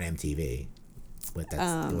when they were on MTV. But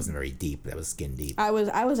it wasn't very deep. That was skin deep. I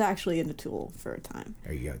was actually into Tool for a time.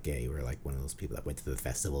 Are you gay? You were like one of those people that went to the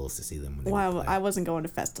festivals to see them when they were I wasn't going to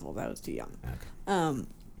festivals. I was too young. Okay.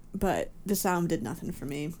 But this album did nothing for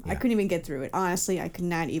me. Yeah. I couldn't even get through it. Honestly, I could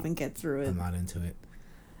not even get through it. I'm not into it.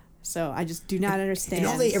 So I just do not understand.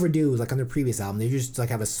 And all they ever do is like on their previous album, they just like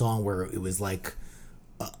have a song where it was like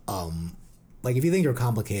if you think they're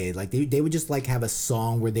complicated, like they would just like have a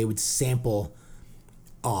song where they would sample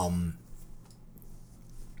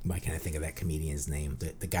why can't I think of that comedian's name?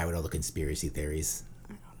 The guy with all the conspiracy theories.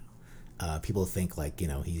 I don't know. People think like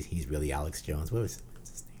he's really Alex Jones. What's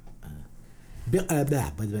his name? Bill.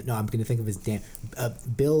 No, I'm gonna think of his damn.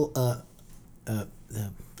 Bill.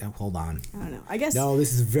 Hold on. I don't know. I guess. No,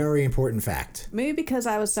 this is a very important fact. Maybe because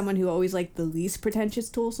I was someone who always liked the least pretentious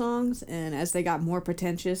Tool songs, and as they got more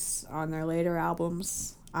pretentious on their later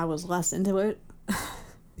albums, I was less into it.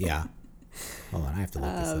 Yeah. Hold on, I have to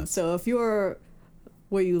look this up. So if you're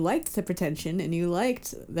where you liked the pretension and you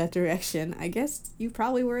liked that direction, I guess you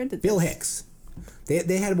probably were into Bill Hicks.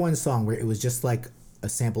 They had one song where it was just like a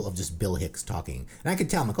sample of just Bill Hicks talking. And I could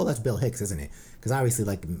tell, I'm like, oh, that's Bill Hicks, isn't it? Because obviously,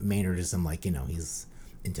 like, Maynard is some, like, he's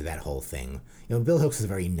into that whole thing. Bill Hicks is a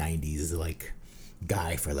very 90s, like,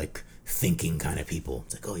 guy for, like, thinking kind of people.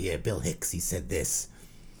 It's like, oh, yeah, Bill Hicks, he said this,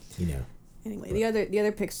 Anyway, the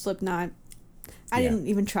other pick, Slipknot, I didn't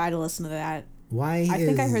even try to listen to that. I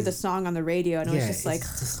think I heard the song on the radio and it was just like,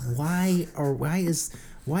 why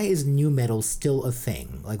is new metal still a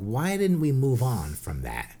thing? Like, why didn't we move on from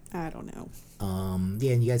that? I don't know. And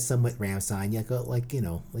you got some with Rammstein.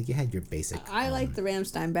 You had your basic. I like the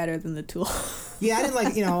Rammstein better than the Tool. Yeah, I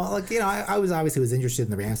didn't I was obviously interested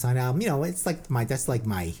in the Rammstein album. It's like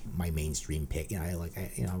my mainstream pick.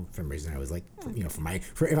 For some reason I was like, if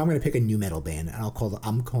I'm gonna pick a new metal band, and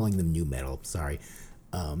I'm calling them new metal. Sorry.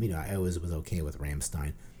 I always was okay with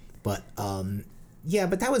Rammstein, but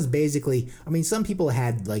but that was basically. I mean, some people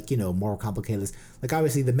had more complicated lists. Like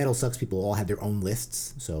obviously the Metal Sucks people all had their own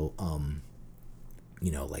lists. So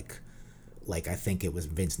like I think it was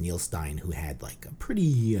Vince Neilstein who had like a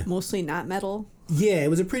pretty mostly not metal. Yeah, it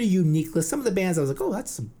was a pretty unique list. Some of the bands I was like, oh,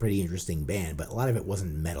 that's a pretty interesting band, but a lot of it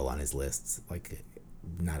wasn't metal on his lists, like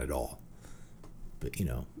not at all. But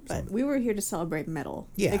But we were here to celebrate metal.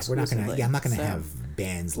 Yeah, we're not gonna. Yeah, I'm not gonna have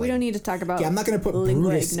bands. We don't need to talk about. Yeah, I'm not gonna put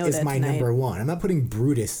Brutus as my tonight. number one. I'm not putting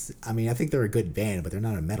Brutus. I mean, I think they're a good band, but they're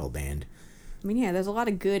not a metal band. I mean, yeah, there's a lot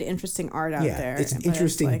of good, interesting art out there. It's an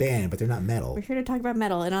interesting band, but they're not metal. We're here to talk about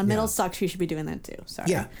metal, and on Metal Sucks, you should be doing that too.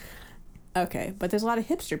 Sorry. Yeah. Okay, but there's a lot of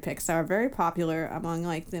hipster picks that are very popular among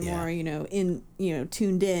like the more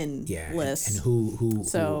tuned in Yeah, lists. and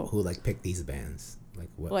who like pick these bands? Like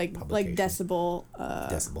what? like publication? Decibel.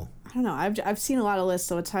 Decibel. I don't know. I've seen a lot of lists,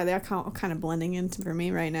 so it's hard. They're kind of blending into for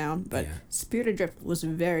me right now. But Yeah. Spirit Adrift was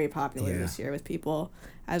very popular this year with people.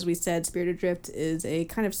 As we said, Spirit Adrift is a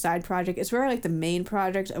kind of side project. It's really like the main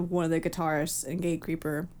project of one of the guitarists in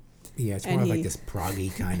Gatecreeper. Yeah, it's more of like this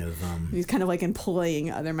proggy kind of. He's kind of like employing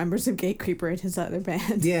other members of Gatecreeper in his other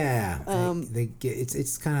band. Yeah,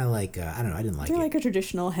 it's kind of like I don't know. I didn't like it. They're like a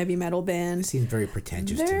traditional heavy metal band. It seemed very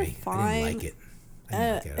pretentious to me. Fine. I didn't like it.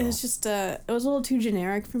 It was just it was a little too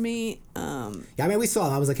generic for me. Yeah, I mean, we saw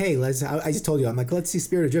them. I was like, hey, I just told you, I'm like, let's see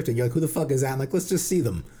Spirit Adrift. And you're like, who the fuck is that? I'm like, let's just see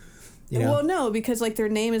them. You know? Well, no, because like their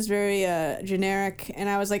name is very generic, and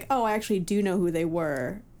I was like, oh, I actually do know who they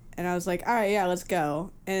were. And I was like, all right, yeah, let's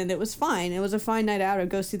go. And it was fine. It was a fine night out. I'd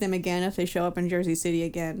go see them again if they show up in Jersey City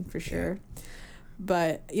again, for sure. Yeah.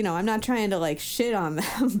 But, I'm not trying to, like, shit on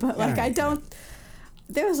them. But, like, I don't...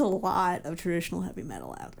 There's a lot of traditional heavy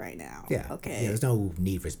metal out right now. Yeah. Okay. Yeah, there's no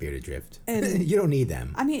need for Spirit Adrift. And you don't need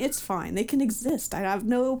them. I mean, it's fine. They can exist. I have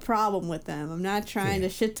no problem with them. I'm not trying to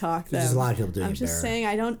shit talk them. There's a lot of people doing I'm just saying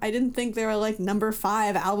I didn't think they were like number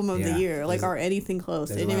 5 album of the year, like, or anything close.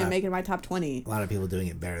 They didn't even make it in my top 20. A lot of people doing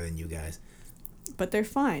it better than you guys. But they're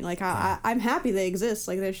fine. Like I'm happy they exist.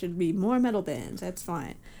 Like there should be more metal bands. That's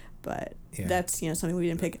fine. But that's something we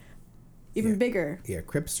didn't pick. Even bigger. Yeah,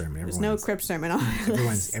 Crip Sermon. There's no Crip Sermon on our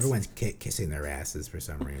list. Everyone's kissing their asses for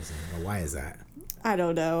some reason. Well, why is that? I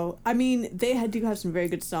don't know. I mean, they do have some very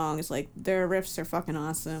good songs. Like, their riffs are fucking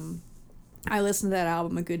awesome. I listened to that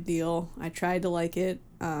album a good deal. I tried to like it.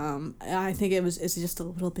 I think it's just a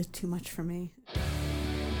little bit too much for me.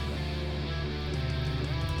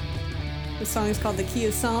 The song is called The Key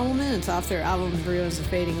of Solomon. It's off their album Bruise of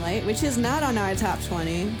Fading Light, which is not on our top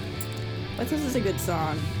 20. But this is a good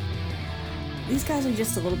song. These guys are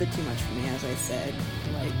just a little bit too much for me, as I said.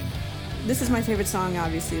 Like, this is my favorite song,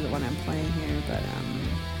 obviously, the one I'm playing here, but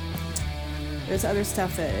there's other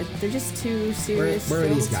stuff that they're just too serious. Where are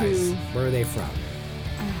these guys? Where are they from?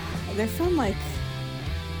 They're from, like,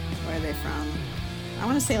 where are they from? I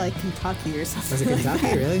want to say, like, Kentucky or something. Was it Kentucky,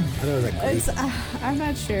 like really? I thought it was like Greece. I'm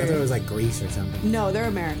not sure. I thought it was like Greece or something. No, they're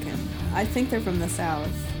American. I think they're from the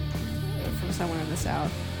South. They're from somewhere in the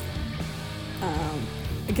South.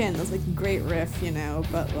 Again, that's like a great riff,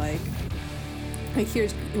 but like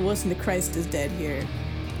here's Listen to Christ is Dead here.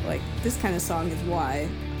 Like, this kind of song is why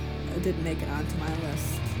it didn't make it onto my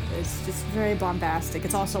list. It's just very bombastic.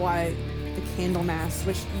 It's also why the Candlemass,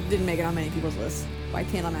 which didn't make it on many people's lists, why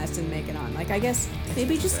Candlemass didn't make it on. Like, I guess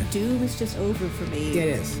maybe just Doom is just over for me. Yeah,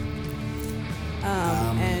 it is.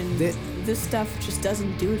 And this stuff just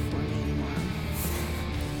doesn't do it for me anymore.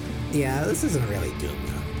 Yeah, this isn't really Doom,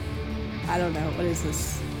 though. I don't know. What is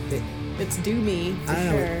this? It's doomy, for I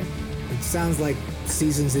don't sure. know. It sounds like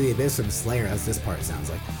Seasons of the Abyss from Slayer, as this part sounds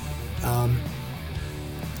like.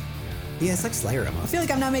 Yeah, it's like Slayer almost. I feel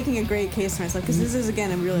like I'm not making a great case for myself, because this is,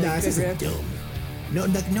 again, a really good riff. This isn't Doom. No,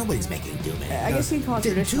 nobody's making Doom anymore. I guess you can call it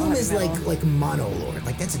traditional Doom is metal. like Monolord.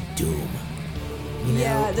 Like, that's a Doom.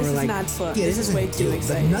 Yeah, this is not slow. Yeah, this is way too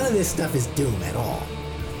exciting. But none of this stuff is Doom at all.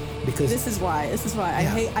 Because This is why.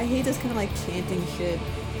 Yeah. I hate this kind of like chanting shit.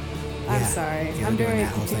 I'm sorry. Yeah,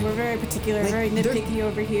 We're very particular, like, very nitpicky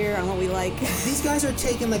over here on what we like. These guys are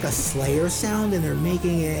taking like a Slayer sound and they're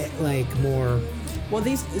making it like more. Well,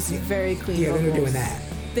 this is very clean. Yeah, vocals. they're doing that.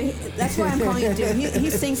 That's why I'm calling it Doom. He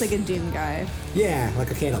sings like a Doom guy. Yeah,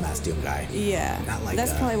 like a Candlemass Doom guy. Yeah. Not like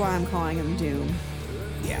that's probably why I'm calling him Doom.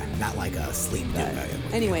 Yeah, not like a Sleep Doom guy.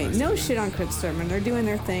 Anyway, no shit on Crip Sermon. They're doing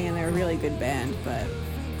their thing and they're a really good band, but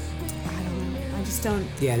I don't know. I just don't.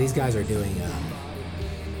 Yeah, these guys are doing.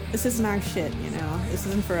 This isn't our shit, This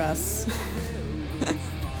isn't for us.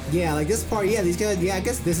 Yeah, like this part. Yeah, these guys. Yeah, I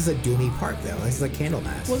guess this is a doomy part though. This is like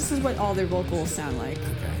Candlemass. Well, this is what all their vocals sound like.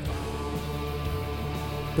 Okay.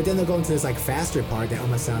 But then they'll go into this like faster part that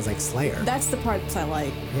almost sounds like Slayer. That's the parts I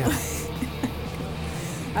like. Yeah.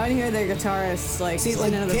 I want to hear their guitarists like. See,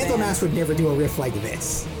 like Candlemass would never do a riff like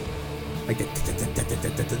this. Like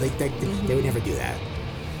they would never do that.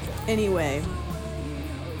 Anyway.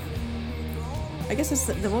 I guess it's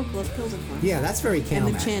the vocalist kills it for me. Yeah, that's very Candlemass.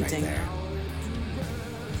 And the chanting. Right there.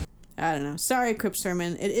 I don't know. Sorry, Crip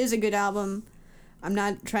Sermon. It is a good album. I'm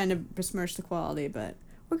not trying to besmirch the quality, but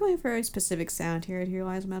we're going for a specific sound here at Here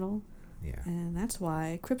Lies Metal. Yeah. And that's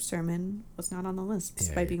why Crip Sermon was not on the list,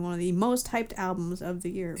 despite being one of the most hyped albums of the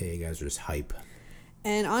year. Yeah, you guys are just hype.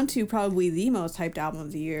 And on to probably the most hyped album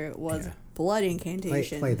of the year was Blood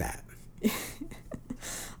Incantation. Play that.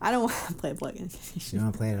 I don't want to play Blood Incantation. You don't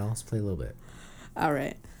want to play it all? Let's play a little bit. All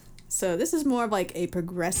right. So this is more of like a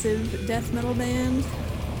progressive death metal band.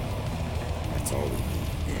 That's all we need.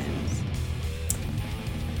 And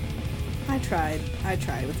I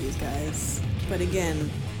tried with these guys, but again,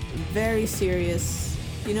 very serious.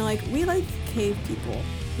 You know, like, we like cave people.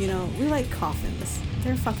 You know, we like coffins.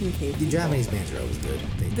 They're fucking cave The people. Japanese bands are always good.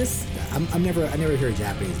 I never hear a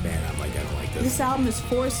Japanese band. I'm like, I don't like this. This album is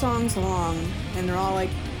 4 songs long, and they're all like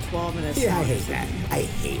 12 minutes. Yeah, I long. hate that. I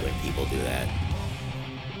hate when people do that.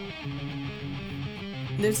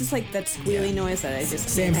 There's just like that squealy noise that I just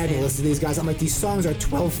Sam can't had me stand. listen to these guys. I'm like, these songs are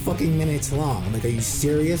 12 fucking minutes long. I'm like, are you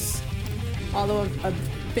serious? Although a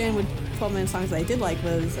band with 12-minute songs that I did like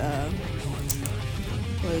was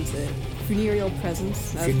what is it? Funereal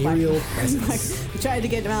Presence. That was Funereal fun. Presence. I tried to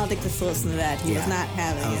get Maledictus to listen to that. He was not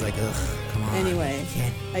having it. I was like, ugh, come on. Anyway, You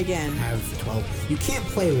can't again. have 12. You can't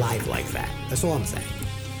play live like that. That's all I'm saying.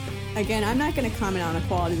 Again, I'm not going to comment on the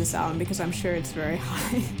quality of this album because I'm sure it's very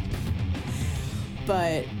high.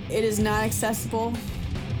 But it is not accessible.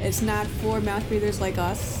 It's not for mouth breathers like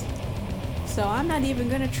us. So I'm not even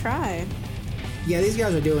going to try. Yeah, these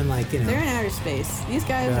guys are doing like, you know. They're in outer space. These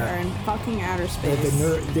guys Yeah. are in fucking outer space.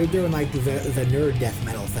 They're doing like the nerd death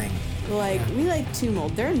metal thing. Like, we like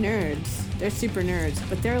Tumult. They're nerds. They're super nerds,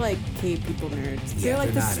 but they're like cave people nerds. Yeah, They're like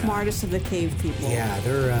they're the not, smartest of the cave people. Yeah,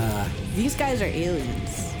 they're, These guys are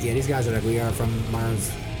aliens. yeah, these guys are like, we are from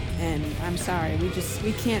Mars. And I'm sorry,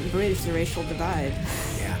 we can't bridge the racial divide.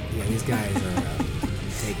 Yeah, these guys are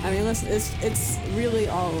taking. I mean, listen, it's really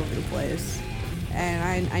all over the place.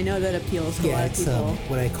 And I know that appeals to a lot of it's people.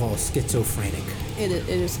 what I call schizophrenic. It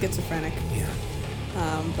is schizophrenic. Yeah.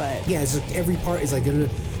 But Yeah, it's like every part is like,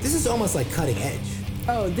 this is almost like cutting edge.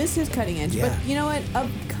 oh, this is cutting edge. Yeah. But you know what?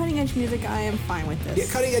 Of cutting edge music, I am fine with this.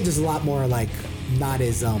 Yeah, cutting edge is a lot more like, not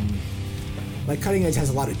as, like cutting edge has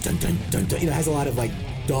a lot of dun dun dun dun, you know, has a lot of like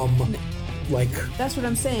dumb, like That's what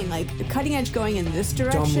I'm saying. Like, cutting edge going in this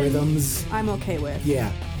direction, dumb rhythms. I'm okay with.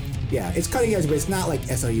 Yeah. Yeah, it's cutting edge, but it's not like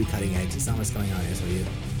SOU cutting edge. It's not what's going on in SOU.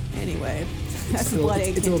 Anyway, that's a a little- bloody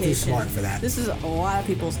it's a little too incantation. smart for that. This is a lot of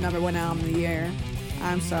people's #1 album of the year.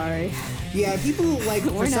 I'm sorry. Yeah, people like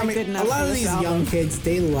We're for not some good enough a lot for of this these album. young kids,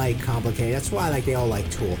 they like complicated. That's why like they all like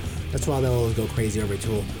Tool. That's why they'll always go crazy over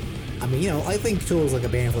Tool. I mean, you know, I think Tool is like a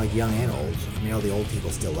band for like young and old. I mean, all the old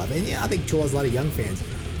people still love it. And yeah, I think Tool has a lot of young fans.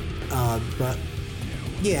 But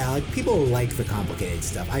yeah, like people like the complicated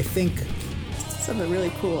stuff. I think, Some of a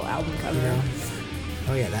really cool album cover. you know.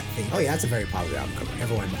 Oh yeah, that thing. Oh yeah, that's a very popular album cover.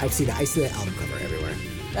 Everyone, I see that album cover everywhere.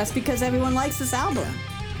 That's because everyone likes this album.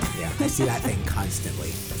 Yeah, I see that thing constantly.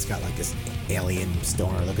 It's got like this alien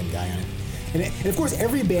stoner-looking guy on it. And of course,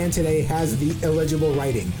 every band today has the illegible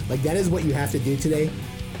writing. Like that is what you have to do today.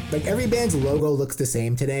 Like every band's logo looks the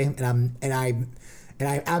same today, and I'm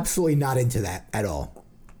absolutely not into that at all.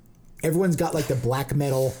 Everyone's got like the black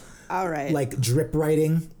metal, All right. like drip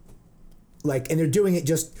writing, like, and they're doing it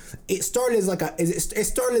just. It started as like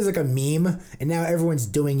a meme, and now everyone's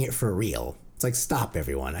doing it for real. It's like, stop,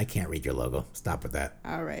 everyone! I can't read your logo. Stop with that.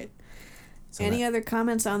 All right. So Any other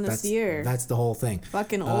comments on this year? That's the whole thing.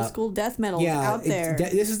 Fucking old school death metal out there.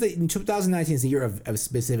 This is in 2019 is the year of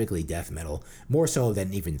specifically death metal, more so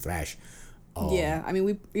than even thrash. Yeah, I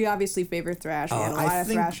mean, we obviously favor thrash. We had a lot of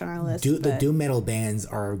thrash on our list. The doom metal bands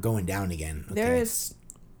are going down again. Okay. There is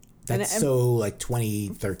That's and so like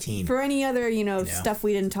 2013. for any other stuff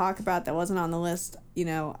we didn't talk about that wasn't on the list.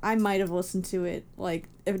 I might have listened to it. Like,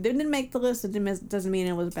 if it didn't make the list, doesn't mean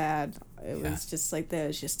it was bad. It was just like there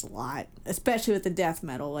was just a lot, especially with the death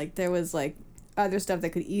metal. Like there was like other stuff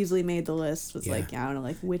that could easily made the list. Was like, I don't know,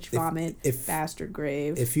 like Witch Vomit, Bastard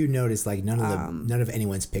Grave. If you notice, like none of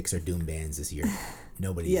anyone's picks are doom bands this year.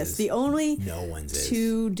 Nobody's. Yes, the only no one's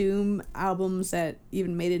two doom albums that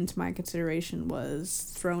even made it into my consideration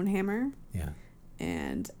was Thronehammer. Yeah.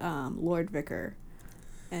 And Lord Vicar,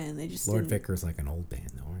 and they just Lord Vicar's like an old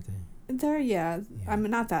band, though, aren't they? They're I'm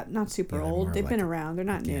not super Yeah, they're old. more They've like been around. They're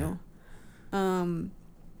not new.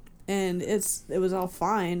 And it was all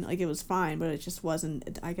fine. Like it was fine, but it just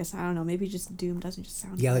wasn't. I guess I don't know. Maybe just doom doesn't just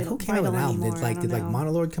sound. Yeah, like who came out with an album? Did like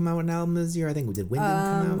Monolord come out with an album this year? I think did Wyndham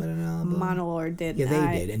come out with an album? Monolord did. Yeah,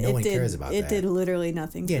 they did, and no one cares about that. It did literally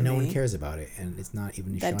nothing. Yeah, for no me. one cares about it, and it's not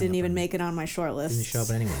even. That didn't even make it on my short list. Didn't show up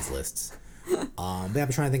on anyone's lists. But I'm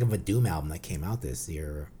trying to think of a doom album that came out this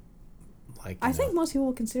year. Like I think most people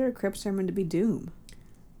would consider Crypt Sermon to be doom.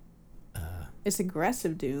 It's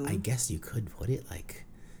aggressive doom. I guess you could put it like,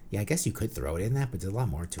 yeah, I guess you could throw it in that, but there's a lot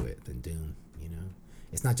more to it than doom.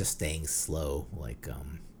 It's not just staying slow like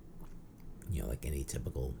like any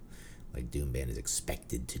typical like doom band is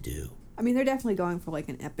expected to do. I mean, they're definitely going for like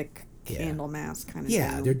an epic Candlemass kind of.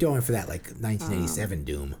 Yeah, doom. they're going for that like 1987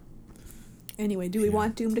 doom. Anyway, do we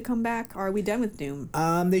want Doom to come back? Or are we done with Doom?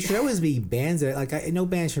 They should always be bands that no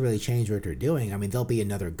band should really change what they're doing. I mean, there'll be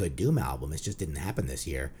another good doom album. It just didn't happen this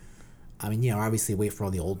year. I mean, obviously wait for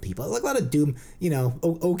all the old people. Like a lot of Doom,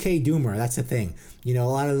 okay Doomer, that's the thing. A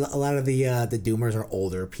lot of the Doomers are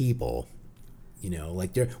older people.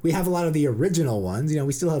 Like we have a lot of the original ones.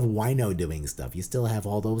 We still have Wino doing stuff. You still have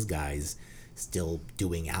all those guys still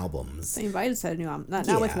doing albums. St. Vitus had a new album, not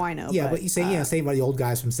with Wino. Yeah, but you say say about the old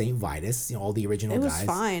guys from St. Vitus. All the original guys. It was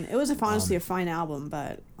fine. It was honestly a fine album,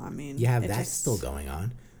 but I mean, you have that still going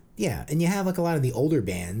on. Yeah, and you have like a lot of the older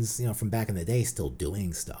bands, from back in the day, still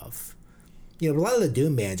doing stuff. A lot of the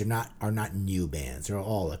Doom bands are not new bands. They're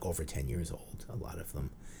all like over 10 years old. A lot of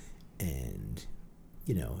them, and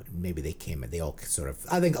maybe they all sort of.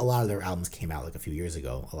 I think a lot of their albums came out like a few years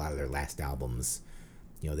ago. A lot of their last albums,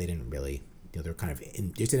 they didn't really. They're kind of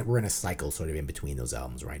we're in a cycle sort of in between those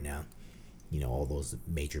albums right now. All those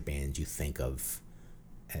major bands you think of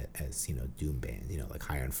as Doom bands. Like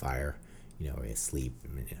High on Fire. Or Asleep,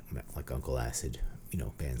 like Uncle Acid,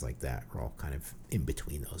 bands like that are all kind of in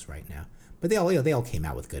between those right now. But they all came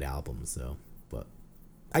out with good albums, though. But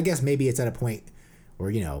I guess maybe it's at a point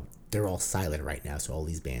where they're all silent right now, so all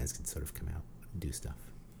these bands can sort of come out and do stuff.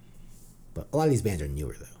 But a lot of these bands are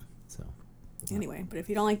newer, though. So anyway, but if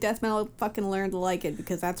you don't like death metal, fucking learn to like it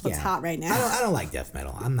because that's what's hot right now. I don't like death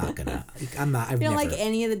metal. I'm not gonna. You don't like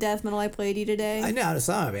any of the death metal I played you today? I know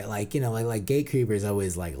some of it. Like Gatecreeper is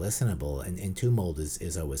always like listenable, and Tomb Mold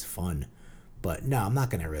is always fun. But no, I'm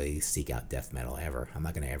not gonna really seek out death metal ever. I'm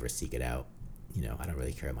not gonna ever seek it out. I don't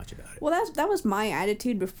really care much about it. Well, that was my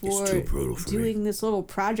attitude before doing this little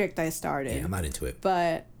project I started. Yeah, I'm not into it.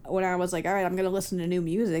 But when I was like, all right, I'm gonna listen to new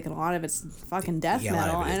music, and a lot of it's fucking death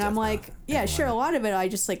metal, and I'm like, yeah, sure, a lot of it I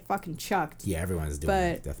just like fucking chucked. Yeah, everyone's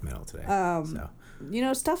doing death metal today.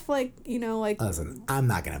 Stuff like Listen, I'm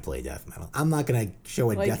not gonna play death metal. I'm not gonna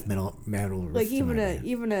show a death metal riff to my band.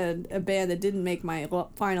 Even a band that didn't make my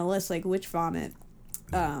final list, like Witch Vomit,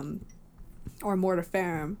 or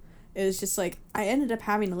Mortiferum. It was just like I ended up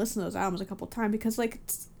having to listen to those albums a couple times because like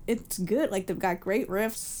it's good. Like they've got great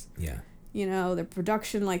riffs. Yeah. Their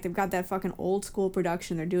production, like they've got that fucking old school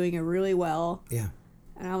production. They're doing it really well. Yeah.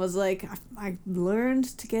 And I was like, I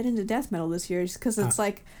learned to get into death metal this year just because it's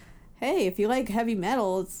like, hey, if you like heavy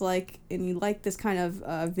metal, it's like, and you like this kind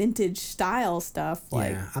of vintage style stuff.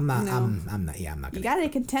 Like, yeah, I'm not. I'm not. Yeah, I'm not. You got to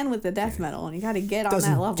contend with the death metal, and you got to get on that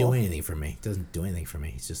level. Doesn't do anything for me. Doesn't do anything for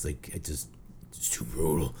me. It's just like it's too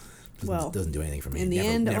brutal. Doesn't do anything for me. In the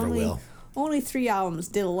end, only 3 albums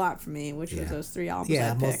did a lot for me, which was those 3 albums.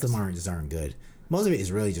 Yeah, most of them aren't good. Most of it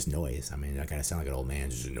is really just noise. I mean, I kind of sound like an old man,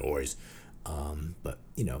 just noise. But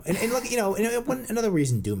and like another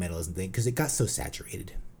reason doom metal isn't because it got so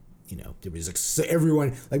saturated. There was like so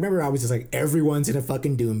everyone like remember I was just like everyone's in a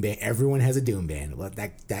fucking doom band. Everyone has a doom band. Well,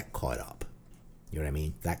 that caught up. You know what I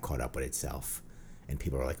mean? That caught up with itself, and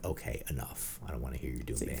people are like, okay, enough. I don't want to hear your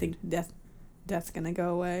doom band. You think death's gonna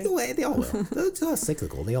go away? They all will. It's all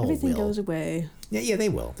cyclical. They all Everything will. goes away. Yeah, they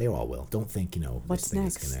will. They all will. Don't think what's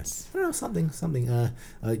next. I don't know, something.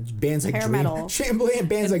 Bands like hair metal. Shambling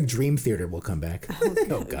bands like Dream Theater will come back.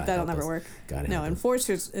 Oh God, that'll never work. God, no,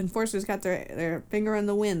 Enforcers got their finger in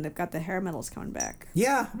the wind. They've got the hair metals coming back.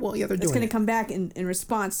 Yeah, well, yeah, they're doing. It's gonna come back in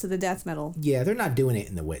response to the death metal. Yeah, they're not doing it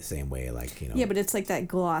in the same way, like Yeah, but it's like that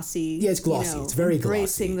glossy. Yeah, it's glossy. It's very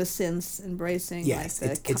embracing glossy. the synths, embracing yes,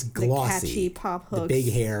 like it's glossy. The catchy pop hooks. The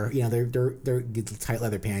big hair. They're tight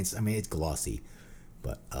leather pants. I mean, it's glossy.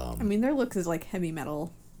 But I mean, their look is like heavy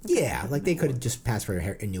metal. Yeah, like they could have just passed for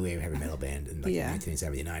a new wave heavy metal band in like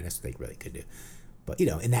 1979. That's what they really could do. But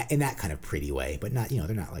in that kind of pretty way. But not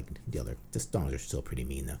they're not like the other. The songs are still pretty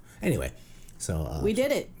mean though. Anyway, so we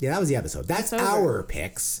did it. Yeah, that was the episode. That's our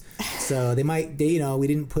picks. So we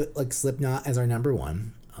didn't put like Slipknot as our number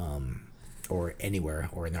 1, or anywhere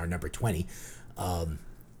or in our number 20,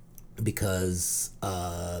 because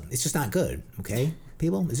it's just not good. Okay,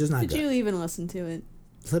 people, it's just not good. Did you even listen to it?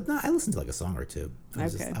 Slipknot, I listened to like a song or two. I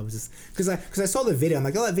was okay. just because I saw the video. I'm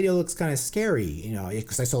like, oh, that video looks kind of scary,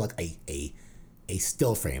 because I saw like a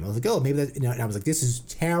still frame. I was like, oh, maybe that. And I was like, this is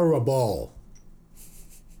terrible.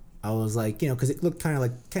 I was like, because it looked kind of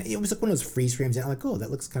like it was like one of those freeze frames. And I'm like, oh,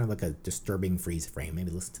 that looks kind of like a disturbing freeze frame.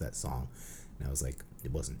 Maybe listen to that song. And I was like,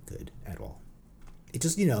 it wasn't good at all. It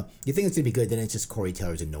just, you think it's gonna be good, then it's just Corey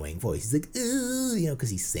Taylor's annoying voice. He's like, ooh,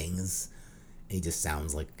 because he sings, and he just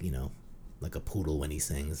sounds like, like a poodle when he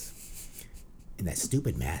sings. And that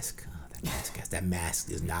stupid mask. Oh, that mask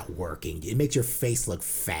is not working. It makes your face look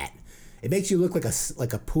fat. It makes you look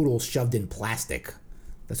like a poodle shoved in plastic.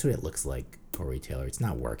 That's what it looks like, Corey Taylor. It's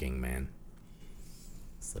not working, man.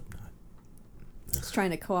 Slipknot. He's trying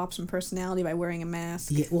to co-opt some personality by wearing a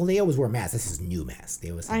mask. Yeah, well, they always wear masks. This is new mask. They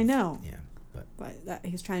always have, I know. Yeah, but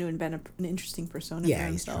he's trying to invent an interesting persona. Yeah, for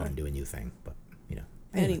he's himself. trying to do a new thing, but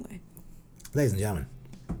Anyway. Ladies and gentlemen,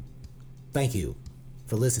 thank you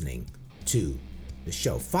for listening to the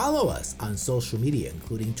show. Follow us on social media,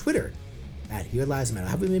 including Twitter at Here Lies Metal.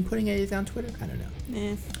 Have we been putting anything on Twitter? I don't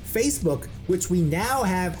know. Facebook, which we now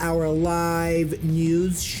have our live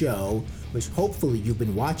news show, which hopefully you've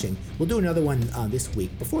been watching. We'll do another one this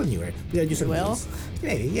week before the new year. We gotta do some news.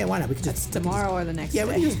 Maybe, yeah. Why not? We could That's tomorrow or the next day. Yeah,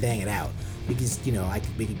 we can just bang it out because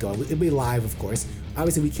we could go. It'll be live, of course.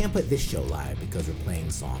 Obviously, we can't put this show live because we're playing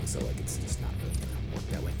songs, so like it's just not really gonna work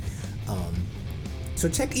that way. So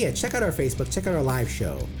check out our Facebook, check out our live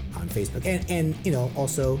show on Facebook, and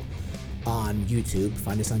also on YouTube.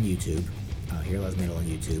 Find us on YouTube. Here Lies Metal on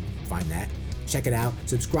YouTube. Find that. Check it out.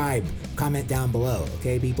 Subscribe. Comment down below.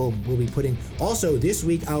 Okay, people. We'll be putting. Also, this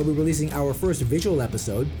week I'll be releasing our first visual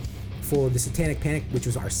episode for the Satanic Panic, which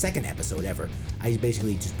was our second episode ever. I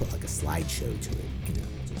basically just put like a slideshow to it.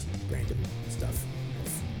 Just random stuff,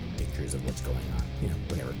 pictures of what's going on.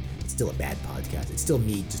 Whatever. It's still a bad podcast. It's still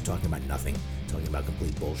me just talking about nothing, talking about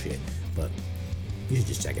complete bullshit. But you should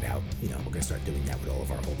just check it out. We're gonna start doing that with all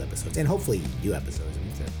of our old episodes, and hopefully new episodes.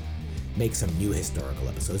 Make some new historical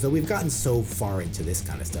episodes. Though we've gotten so far into this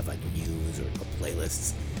kind of stuff, like news or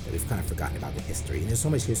playlists, that we've kind of forgotten about the history. And there's so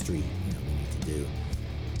much history, we need to do.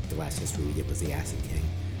 The last history we did was the Acid King,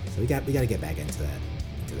 so we got to get back into that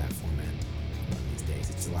format one of these days.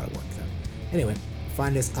 It's a lot of work, though. Anyway,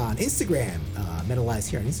 find us on Instagram, Metal Lies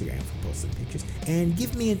here on Instagram for posts and pictures, and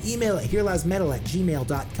give me an email at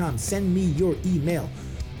heareliesmetal@gmail.com. Send me your email.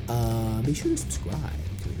 Be sure to subscribe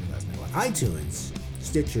to Here Lies Metal on iTunes,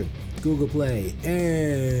 Stitcher, Google Play,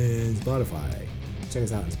 and Spotify. Check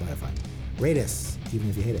us out on Spotify. Rate us, even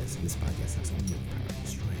if you hate us. This podcast has only power to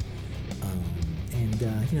destroy.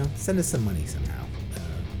 Send us some money somehow.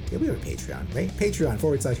 We have a Patreon, right?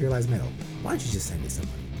 Patreon.com/Here Lies Metal. Why don't you just send me some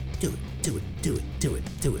money? Do it.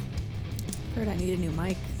 Heard I need a new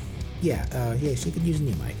mic. Yeah, she could use a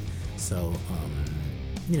new mic. So,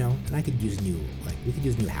 and I could use we could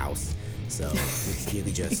use a new house. So if you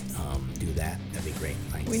could just do that, that'd be great.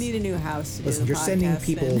 Thanks. We need a new house to Listen, do the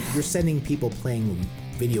podcast you're sending people playing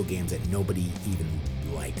video games that nobody even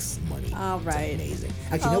likes money. All right. It's amazing.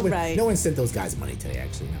 Actually, no one sent those guys money today.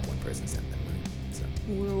 Actually, not one person sent them money. So.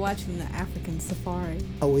 We were watching the African safari.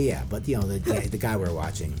 Oh well, yeah, but the guy we were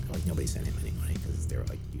watching, nobody sent him any money because they were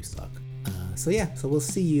like, "You suck." So we'll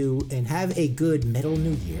see you and have a good Metal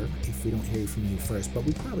New Year if we don't hear from you first. But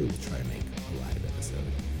we probably will try to make a live episode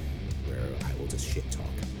where I will just shit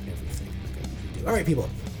talk everything like I usually do. All right, people,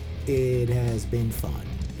 it has been fun.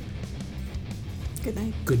 Good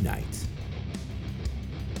night. Good night.